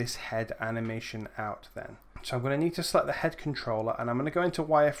sorting this head animation out then. So I'm going to need to select the head controller, and I'm going to go into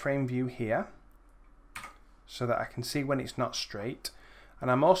wireframe view here so that I can see when it's not straight. And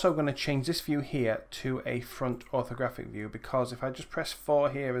I'm also going to change this view here to a front orthographic view, because if I just press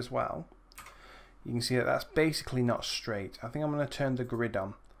 4 here as well, you can see that that's basically not straight. I think I'm going to turn the grid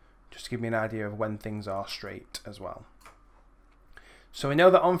on just to give me an idea of when things are straight as well. So we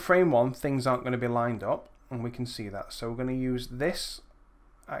know that on frame 1 things aren't going to be lined up, and we can see that. So we're going to use this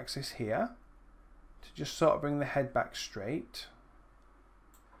axis here to just sort of bring the head back straight.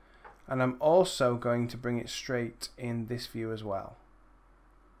 And I'm also going to bring it straight in this view as well.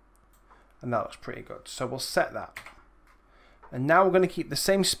 and that looks pretty good. So we'll set that. And now we're going to keep the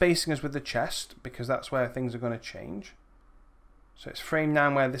same spacing as with the chest, because that's where things are going to change. So it's frame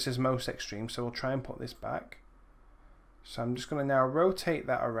 9 where this is most extreme, so we'll try and put this back. So I'm just going to now rotate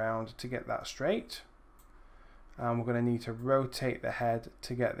that around to get that straight. And we're going to need to rotate the head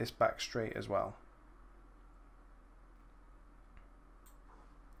to get this back straight as well.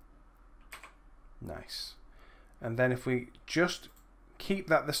 Nice. And then if we just keep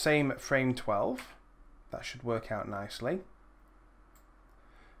that the same at frame 12, that should work out nicely.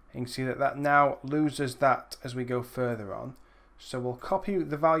 You can see that that now loses that as we go further on. So we'll copy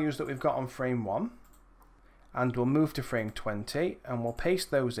the values that we've got on frame 1 and we'll move to frame 20 and we'll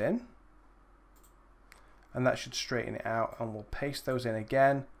paste those in. And that should straighten it out, and we'll paste those in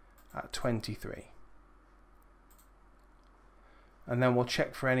again at 23. And then we'll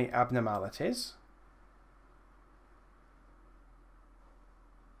check for any abnormalities.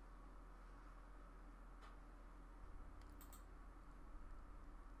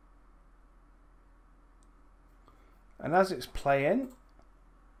 And as it's playing,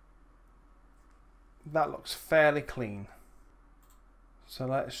 that looks fairly clean. So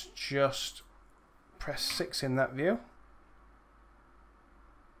let's just press 6 in that view.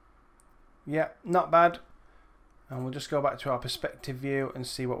 Yeah, not bad. And we'll just go back to our perspective view and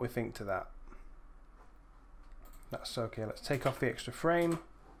see what we think to that. That's okay. Let's take off the extra frame.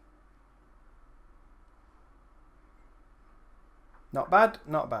 Not bad,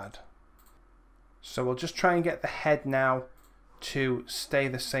 not bad. So we'll just try and get the head now to stay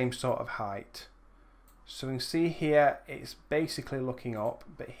the same sort of height. So we can see here it's basically looking up,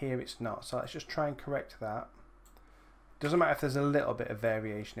 but here it's not. So let's just try and correct that. Doesn't matter if there's a little bit of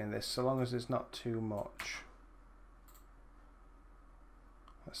variation in this, so long as there's not too much.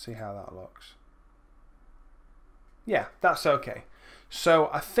 Let's see how that looks. Yeah, that's okay. So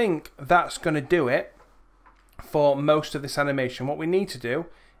I think that's going to do it for most of this animation. What we need to do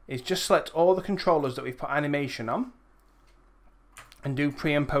is just select all the controllers that we've put animation on and do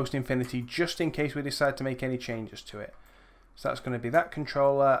pre and post infinity just in case we decide to make any changes to it. So that's going to be that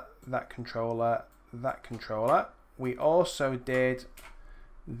controller, that controller, that controller. We also did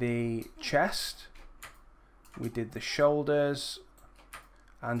the chest, we did the shoulders,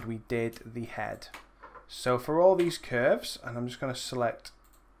 and we did the head. So for all these curves, and I'm just going to select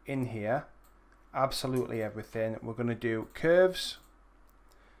in here absolutely everything, we're going to do curves,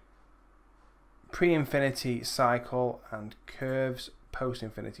 pre-infinity cycle, and curves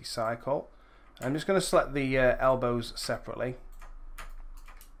post-infinity cycle. I'm just going to select the elbows separately.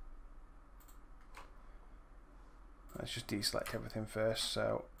 Let's just deselect everything first.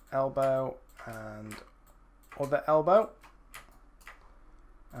 So elbow and other elbow,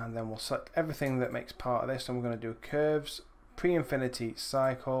 and then we'll select everything that makes part of this, and we're going to do curves, pre-infinity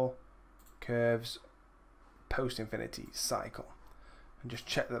cycle, curves, post-infinity cycle. And just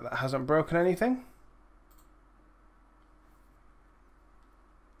check that that hasn't broken anything.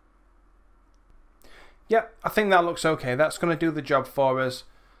 Yep, I think that looks okay. That's going to do the job for us.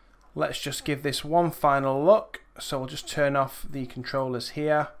 Let's just give this one final look. So we'll just turn off the controllers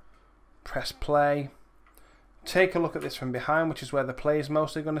here, press play, take a look at this from behind, which is where the player is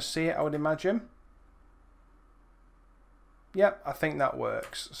mostly going to see it, I would imagine. Yep, I think that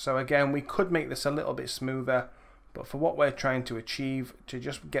works. So again, we could make this a little bit smoother, but for what we're trying to achieve, to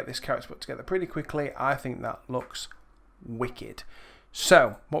just get this character put together pretty quickly, I think that looks wicked.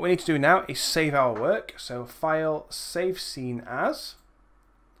 So what we need to do now is save our work. So file, save scene as,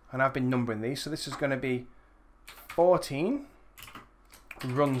 and I've been numbering these, so this is going to be 14,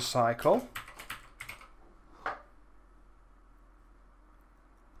 run cycle,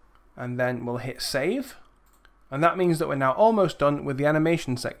 and then we'll hit save, and that means that we're now almost done with the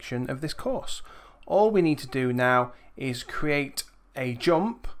animation section of this course. All we need to do now is create a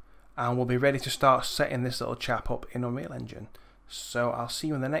jump, and we'll be ready to start setting this little chap up in Unreal Engine. So I'll see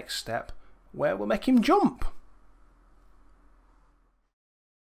you in the next step where we'll make him jump.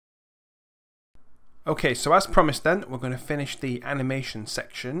 Okay, so as promised then, we're going to finish the animation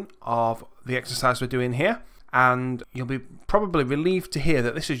section of the exercise we're doing here, and you'll be probably relieved to hear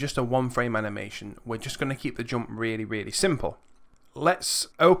that this is just a one-frame animation. We're just going to keep the jump really, really simple. Let's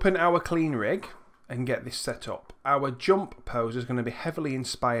open our clean rig and get this set up. Our jump pose is going to be heavily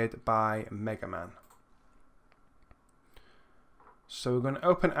inspired by Mega Man. So we're going to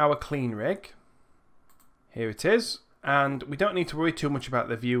open our clean rig. Here it is. And we don't need to worry too much about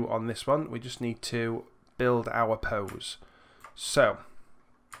the view on this one. We just need to build our pose. So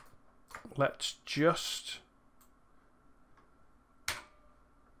let's just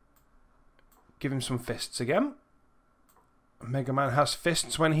give him some fists again. Mega Man has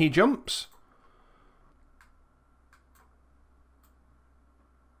fists when he jumps.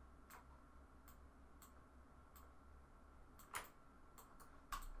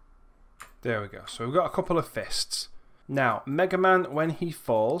 There we go. So we've got a couple of fists. Now, Mega Man, when he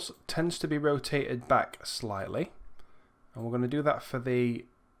falls, tends to be rotated back slightly. And we're going to do that for the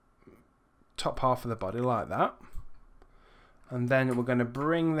top half of the body, like that. And then we're going to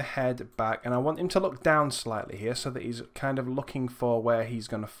bring the head back. And I want him to look down slightly here so that he's kind of looking for where he's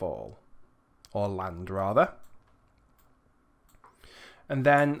going to fall. Or land, rather. And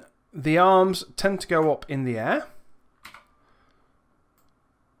then the arms tend to go up in the air.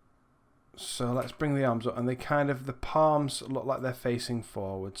 So let's bring the arms up, and they kind of, the palms look like they're facing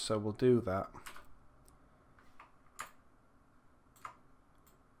forward, so we'll do that.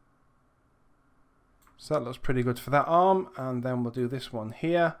 So that looks pretty good for that arm, and then we'll do this one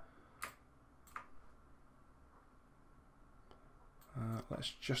here.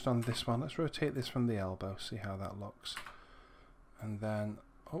 Let's just on this one, let's rotate this from the elbow, see how that looks. And then,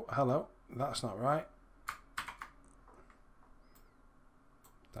 oh, hello, that's not right.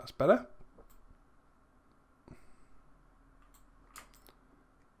 That's better.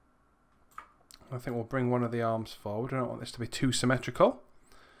 I think we'll bring one of the arms forward. I don't want this to be too symmetrical.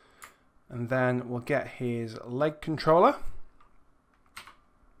 And then we'll get his leg controller.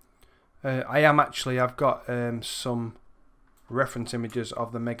 I've got some reference images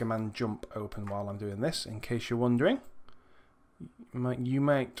of the Mega Man jump open while I'm doing this, in case you're wondering. You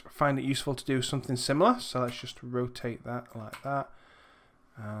might find it useful to do something similar. So let's just rotate that like that.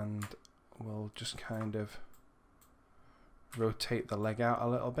 And we'll just kind of rotate the leg out a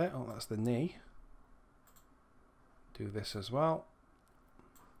little bit. Oh, that's the knee. Do this as well.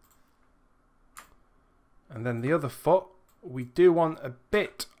 And then the other foot, we do want a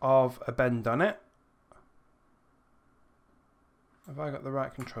bit of a bend on it. Have I got the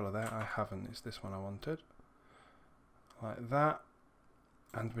right controller there? I haven't. It's this one I wanted. Like that.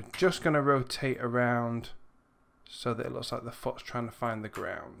 And we're just going to rotate around so that it looks like the foot's trying to find the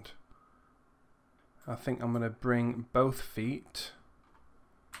ground. I think I'm going to bring both feet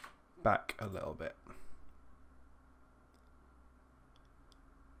back a little bit.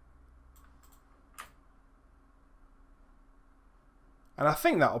 And I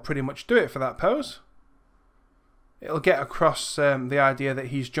think that'll pretty much do it for that pose. It'll get across the idea that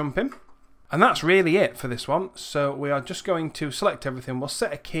he's jumping. And that's really it for this one. So we are just going to select everything. We'll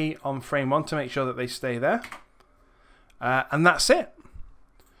set a key on frame 1 to make sure that they stay there. And that's it.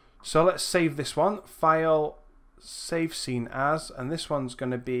 So let's save this one. File, save scene as. And this one's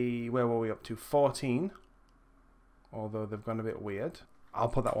going to be, where were we up to? 14. Although they've gone a bit weird. I'll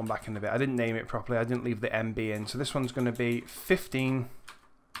put that one back in a bit. I didn't name it properly. I didn't leave the MB in. So this one's going to be 15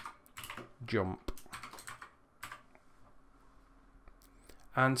 jump.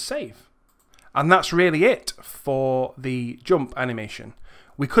 And save. And that's really it for the jump animation.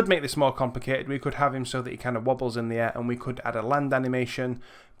 We could make this more complicated. We could have him so that he kind of wobbles in the air, and we could add a land animation.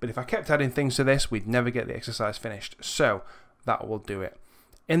 But if I kept adding things to this, we'd never get the exercise finished. So that will do it.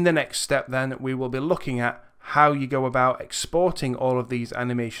 In the next step then, we will be looking at how you go about exporting all of these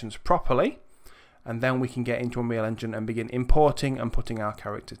animations properly, and then we can get into Unreal Engine and begin importing and putting our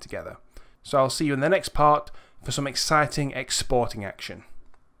character together. So I'll see you in the next part for some exciting exporting action.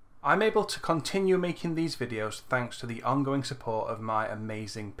 I'm able to continue making these videos thanks to the ongoing support of my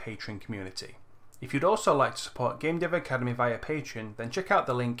amazing Patreon community. If you'd also like to support Game Dev Academy via Patreon, then check out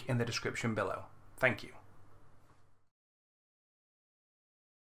the link in the description below. Thank you.